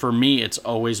for me, it's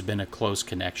always been a close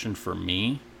connection for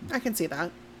me. I can see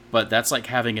that. But that's like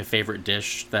having a favorite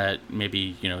dish that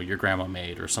maybe, you know, your grandma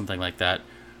made or something like that.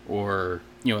 Or,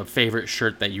 you know, a favorite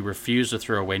shirt that you refuse to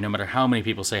throw away no matter how many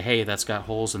people say, hey, that's got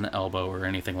holes in the elbow or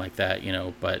anything like that, you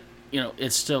know. But, you know,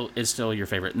 it's still your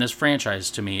favorite. And this franchise,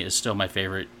 to me, is still my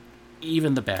favorite.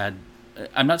 Even the bad...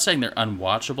 I'm not saying they're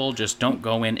unwatchable, just don't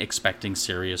go in expecting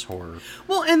serious horror.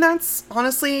 Well, and that's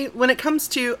honestly, when it comes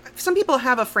to... Some people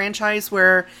have a franchise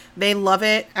where they love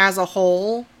it as a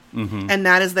whole... Mm-hmm. And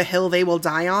that is the hill they will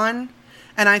die on.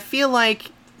 And I feel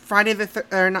like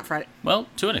not Friday. Well,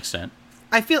 to an extent.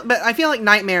 I feel like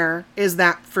Nightmare is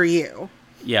that for you.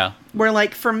 Yeah. Where,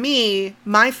 like, for me,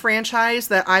 my franchise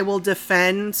that I will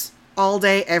defend all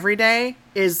day, every day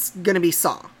is going to be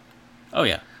Saw. Oh,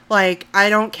 yeah. Like, I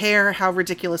don't care how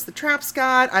ridiculous the traps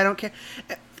got. I don't care.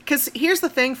 Because here's the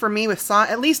thing for me with Saw,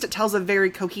 at least it tells a very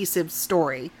cohesive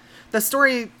story. The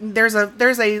story, there's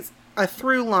a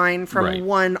through line from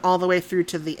one all the way through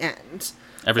to the end.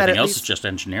 Everything else is just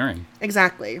engineering.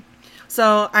 Exactly.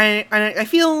 So I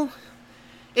feel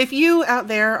if you out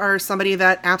there are somebody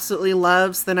that absolutely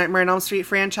loves the Nightmare on Elm Street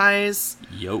franchise,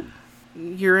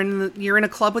 you're in a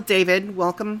club with David.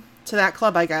 Welcome to that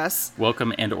club, I guess.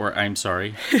 Welcome or I'm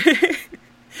sorry.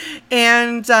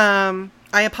 And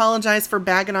I apologize for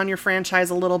bagging on your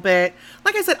franchise a little bit.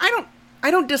 Like I said,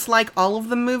 I don't dislike all of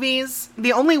the movies.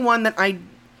 The only one that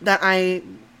I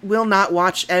will not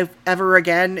watch ever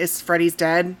again is Freddy's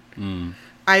Dead. Mm.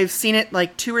 I've seen it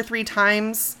like 2 or 3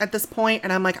 times at this point,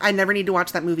 and I'm like, I never need to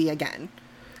watch that movie again.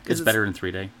 It's better in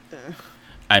 3D.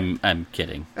 I'm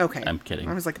kidding. Okay, I'm kidding.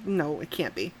 I was like, no, it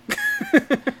can't be.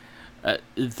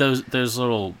 Those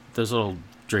little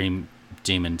dream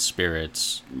demon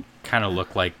spirits kind of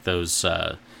look like those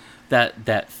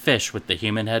that fish with the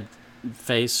human head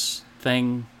face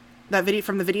thing. That video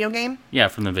from the video game? Yeah,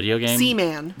 from the video game.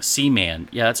 Seaman.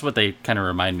 Yeah, that's what they kind of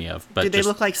remind me of. But do they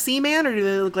look like Seaman or do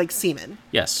they look like semen?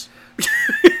 Yes.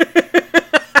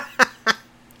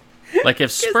 Like if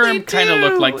sperm kind of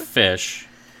looked like fish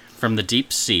from the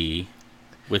deep sea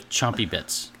with chompy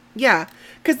bits. Yeah,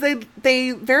 because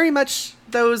they very much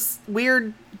those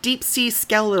weird deep sea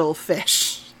skeletal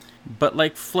fish. But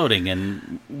like floating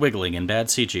and wiggling in bad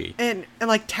CG. And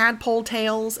like tadpole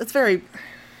tails. It's very...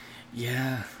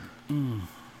 Yeah. Mm.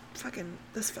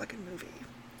 This fucking movie.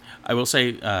 I will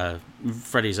say,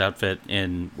 Freddy's outfit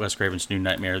in Wes Craven's New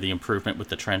Nightmare, the improvement with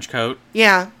the trench coat.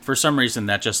 Yeah. For some reason,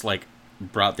 that just like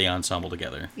brought the ensemble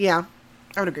together. Yeah,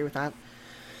 I would agree with that.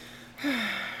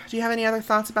 Do you have any other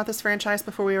thoughts about this franchise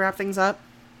before we wrap things up?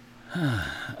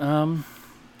 I'd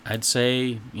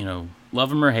say, you know, love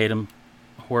them or hate them,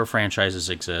 horror franchises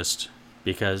exist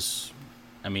because,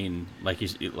 I mean, like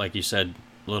you said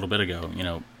a little bit ago, you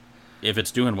know. If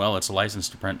it's doing well, it's a license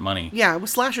to print money. Yeah,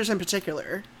 with slashers in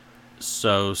particular.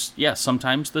 So, yeah,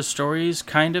 sometimes the stories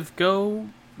kind of go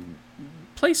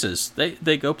places.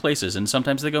 They go places, and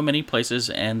sometimes they go many places,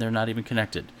 and they're not even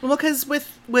connected. Well, because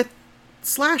with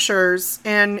slashers,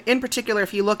 and in particular,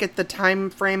 if you look at the time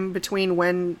frame between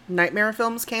when Nightmare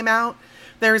films came out,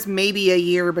 there's maybe a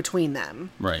year between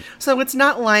them. Right. So it's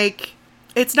not like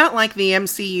the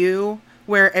MCU,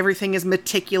 where everything is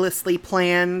meticulously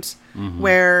planned,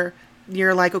 where...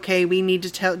 You're like, okay, we need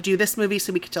to do this movie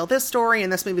so we can tell this story,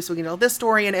 and this movie so we can tell this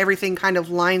story, and everything kind of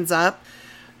lines up.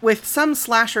 With some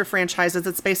slasher franchises,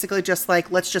 it's basically just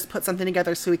like, let's just put something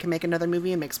together so we can make another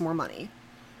movie and make some more money.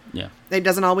 Yeah. It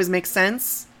doesn't always make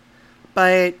sense,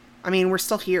 but, I mean, we're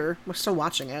still here. We're still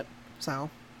watching it, so,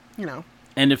 you know.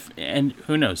 And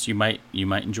who knows, you might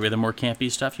enjoy the more campy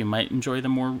stuff, you might enjoy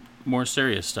the more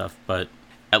serious stuff, but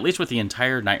at least with the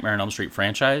entire Nightmare on Elm Street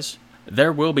franchise,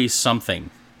 there will be something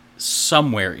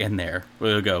somewhere in there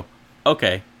where you'll go,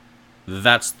 okay,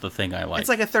 that's the thing I like. It's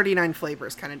like a 39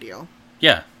 flavors kind of deal.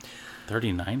 Yeah.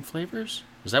 39 flavors?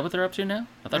 Is that what they're up to now?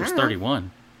 I thought it was 31.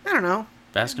 I don't know.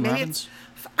 Baskin Robbins?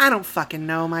 I don't fucking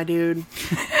know, my dude.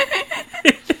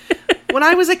 When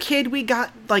I was a kid, we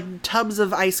got like tubs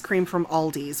of ice cream from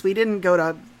Aldi's. We didn't go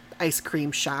to ice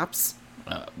cream shops.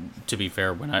 To be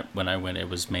fair, when I went, it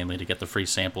was mainly to get the free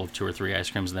sample of 2 or 3 ice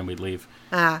creams, and then we'd leave.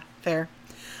 Ah, fair.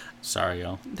 Sorry,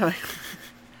 y'all. No.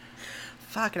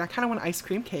 Fuck it, I kind of want ice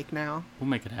cream cake now. We'll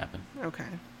make it happen. Okay.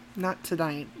 Not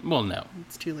tonight. Well, no.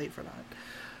 It's too late for that.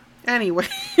 Anyway.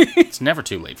 It's never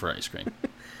too late for ice cream.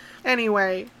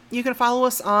 Anyway, you can follow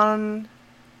us on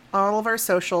all of our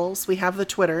socials. We have the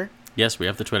Twitter. Yes, we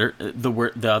have the Twitter.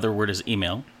 The other word is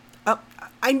email.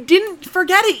 I didn't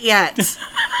forget it yet.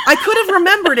 I could have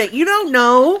remembered it. You don't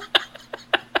know.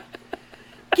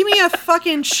 Give me a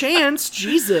fucking chance,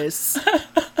 Jesus.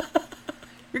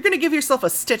 You're going to give yourself a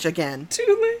stitch again.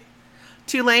 Too late.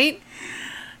 Too late?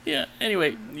 Yeah,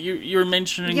 anyway, you're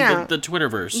mentioning the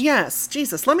Twitterverse. Yes,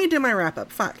 Jesus. Let me do my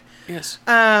wrap-up. Fuck. Yes.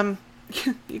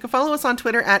 You can follow us on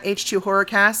Twitter at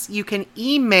H2HorrorCast. You can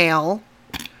email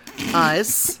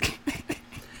us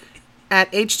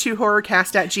at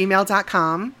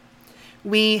h2horrorcast@gmail.com.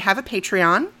 We have a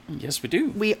Patreon. Yes, we do.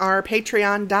 We are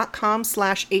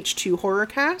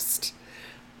patreon.com/H2HorrorCast.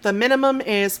 The minimum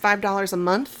is $5 a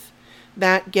month.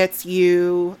 That gets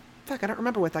you... Fuck, I don't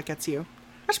remember what that gets you.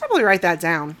 I should probably write that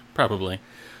down. Probably.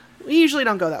 We usually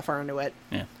don't go that far into it.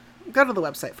 Yeah. Go to the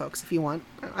website, folks, if you want.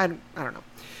 I don't know.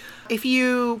 If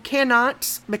you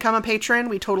cannot become a patron,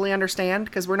 we totally understand,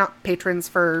 because we're not patrons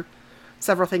for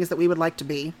several things that we would like to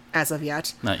be as of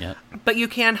yet. Not yet. But you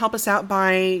can help us out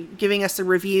by giving us a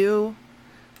review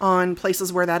on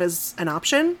places where that is an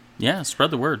option. Yeah,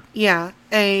 spread the word. Yeah.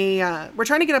 We're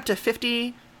trying to get up to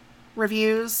 50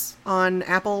 reviews on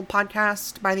Apple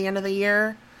Podcast by the end of the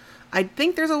year. I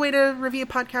think there's a way to review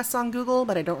podcasts on Google,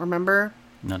 but I don't remember.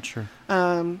 Not sure.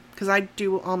 Because I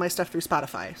do all my stuff through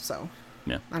Spotify, so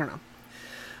yeah. I don't know.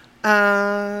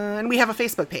 And we have a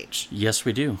Facebook page. Yes,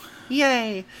 we do.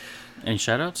 Yay. Any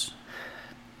shout-outs?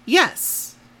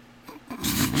 Yes. I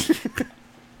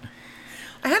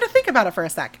had to think about it for a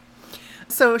sec.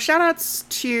 So shout-outs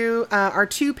to our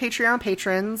two Patreon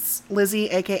patrons, Lizzie,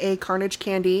 a.k.a. Carnage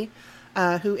Candy,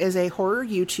 who is a horror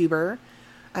YouTuber.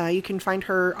 You can find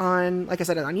her on, like I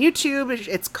said, on YouTube.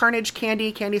 It's Carnage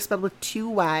Candy, candy spelled with 2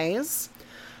 Y's.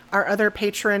 Our other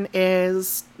patron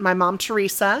is my mom,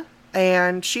 Teresa,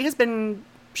 and she has been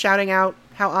shouting out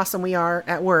how awesome we are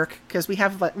at work, because we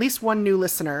have at least one new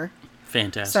listener.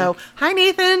 Fantastic. So, hi,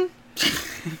 Nathan.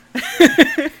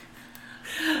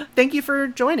 Thank you for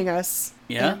joining us.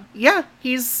 Yeah? And yeah,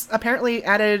 he's apparently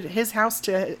added his house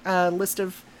to a list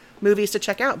of movies to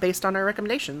check out based on our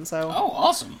recommendations. So, oh,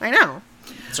 awesome. I know.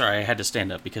 Sorry, I had to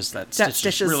stand up because that Stitch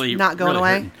is really not going really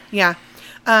away. hurting. Yeah.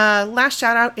 Last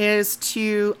shout out is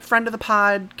to friend of the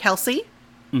pod, Kelsey.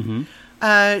 Mm-hmm.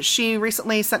 She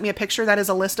recently sent me a picture that is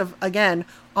a list of, again,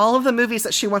 all of the movies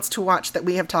that she wants to watch that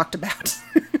we have talked about.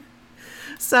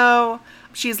 So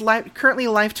she's currently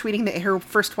live tweeting her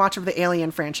first watch of the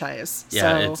Alien franchise.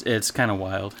 Yeah, so it's kind of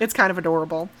wild. it's kind of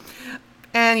adorable.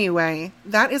 Anyway,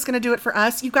 that is going to do it for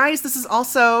us. You guys, this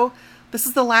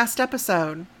is the last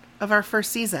episode of our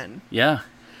first season. Yeah.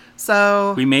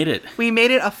 So we made it. We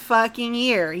made it a fucking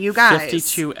year, you guys.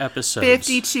 52 episodes.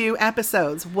 52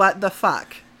 episodes. What the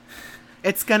fuck?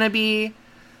 It's gonna be...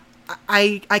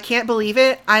 I can't believe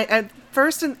it. At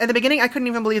the beginning, I couldn't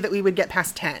even believe that we would get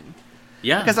past 10.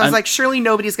 Yeah. Because I was like, surely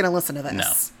nobody's gonna listen to this.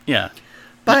 No. Yeah.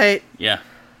 But... Yeah.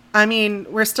 I mean,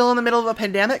 we're still in the middle of a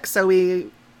pandemic, so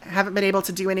we haven't been able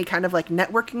to do any kind of like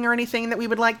networking or anything that we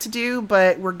would like to do,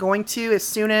 but we're going to as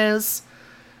soon as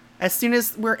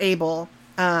we're able.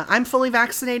 I'm fully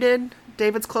vaccinated.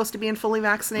 David's close to being fully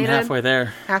vaccinated. I'm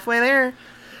halfway there.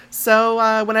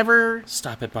 So whenever...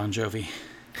 Stop it, Bon Jovi.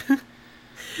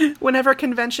 Whenever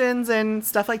conventions and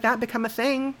stuff like that become a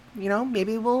thing,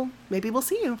 maybe we'll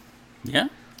see you. Yeah.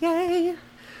 Yay.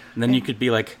 And then you could be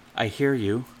like, I hear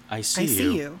you. I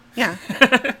see you. Yeah.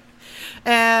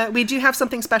 We do have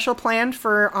something special planned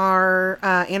for our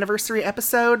anniversary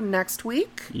episode next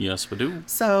week. Yes, we do.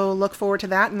 So look forward to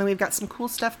that. And then we've got some cool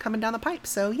stuff coming down the pipe.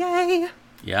 So yay.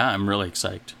 Yeah, I'm really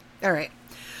excited. All right.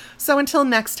 So until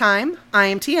next time, I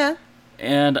am Tia.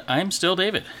 And I'm still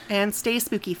David. And stay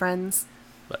spooky, friends.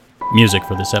 Music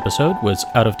for this episode was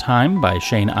Out of Time by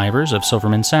Shane Ivers of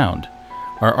Silverman Sound.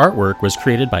 Our artwork was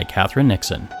created by Catherine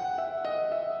Nixon.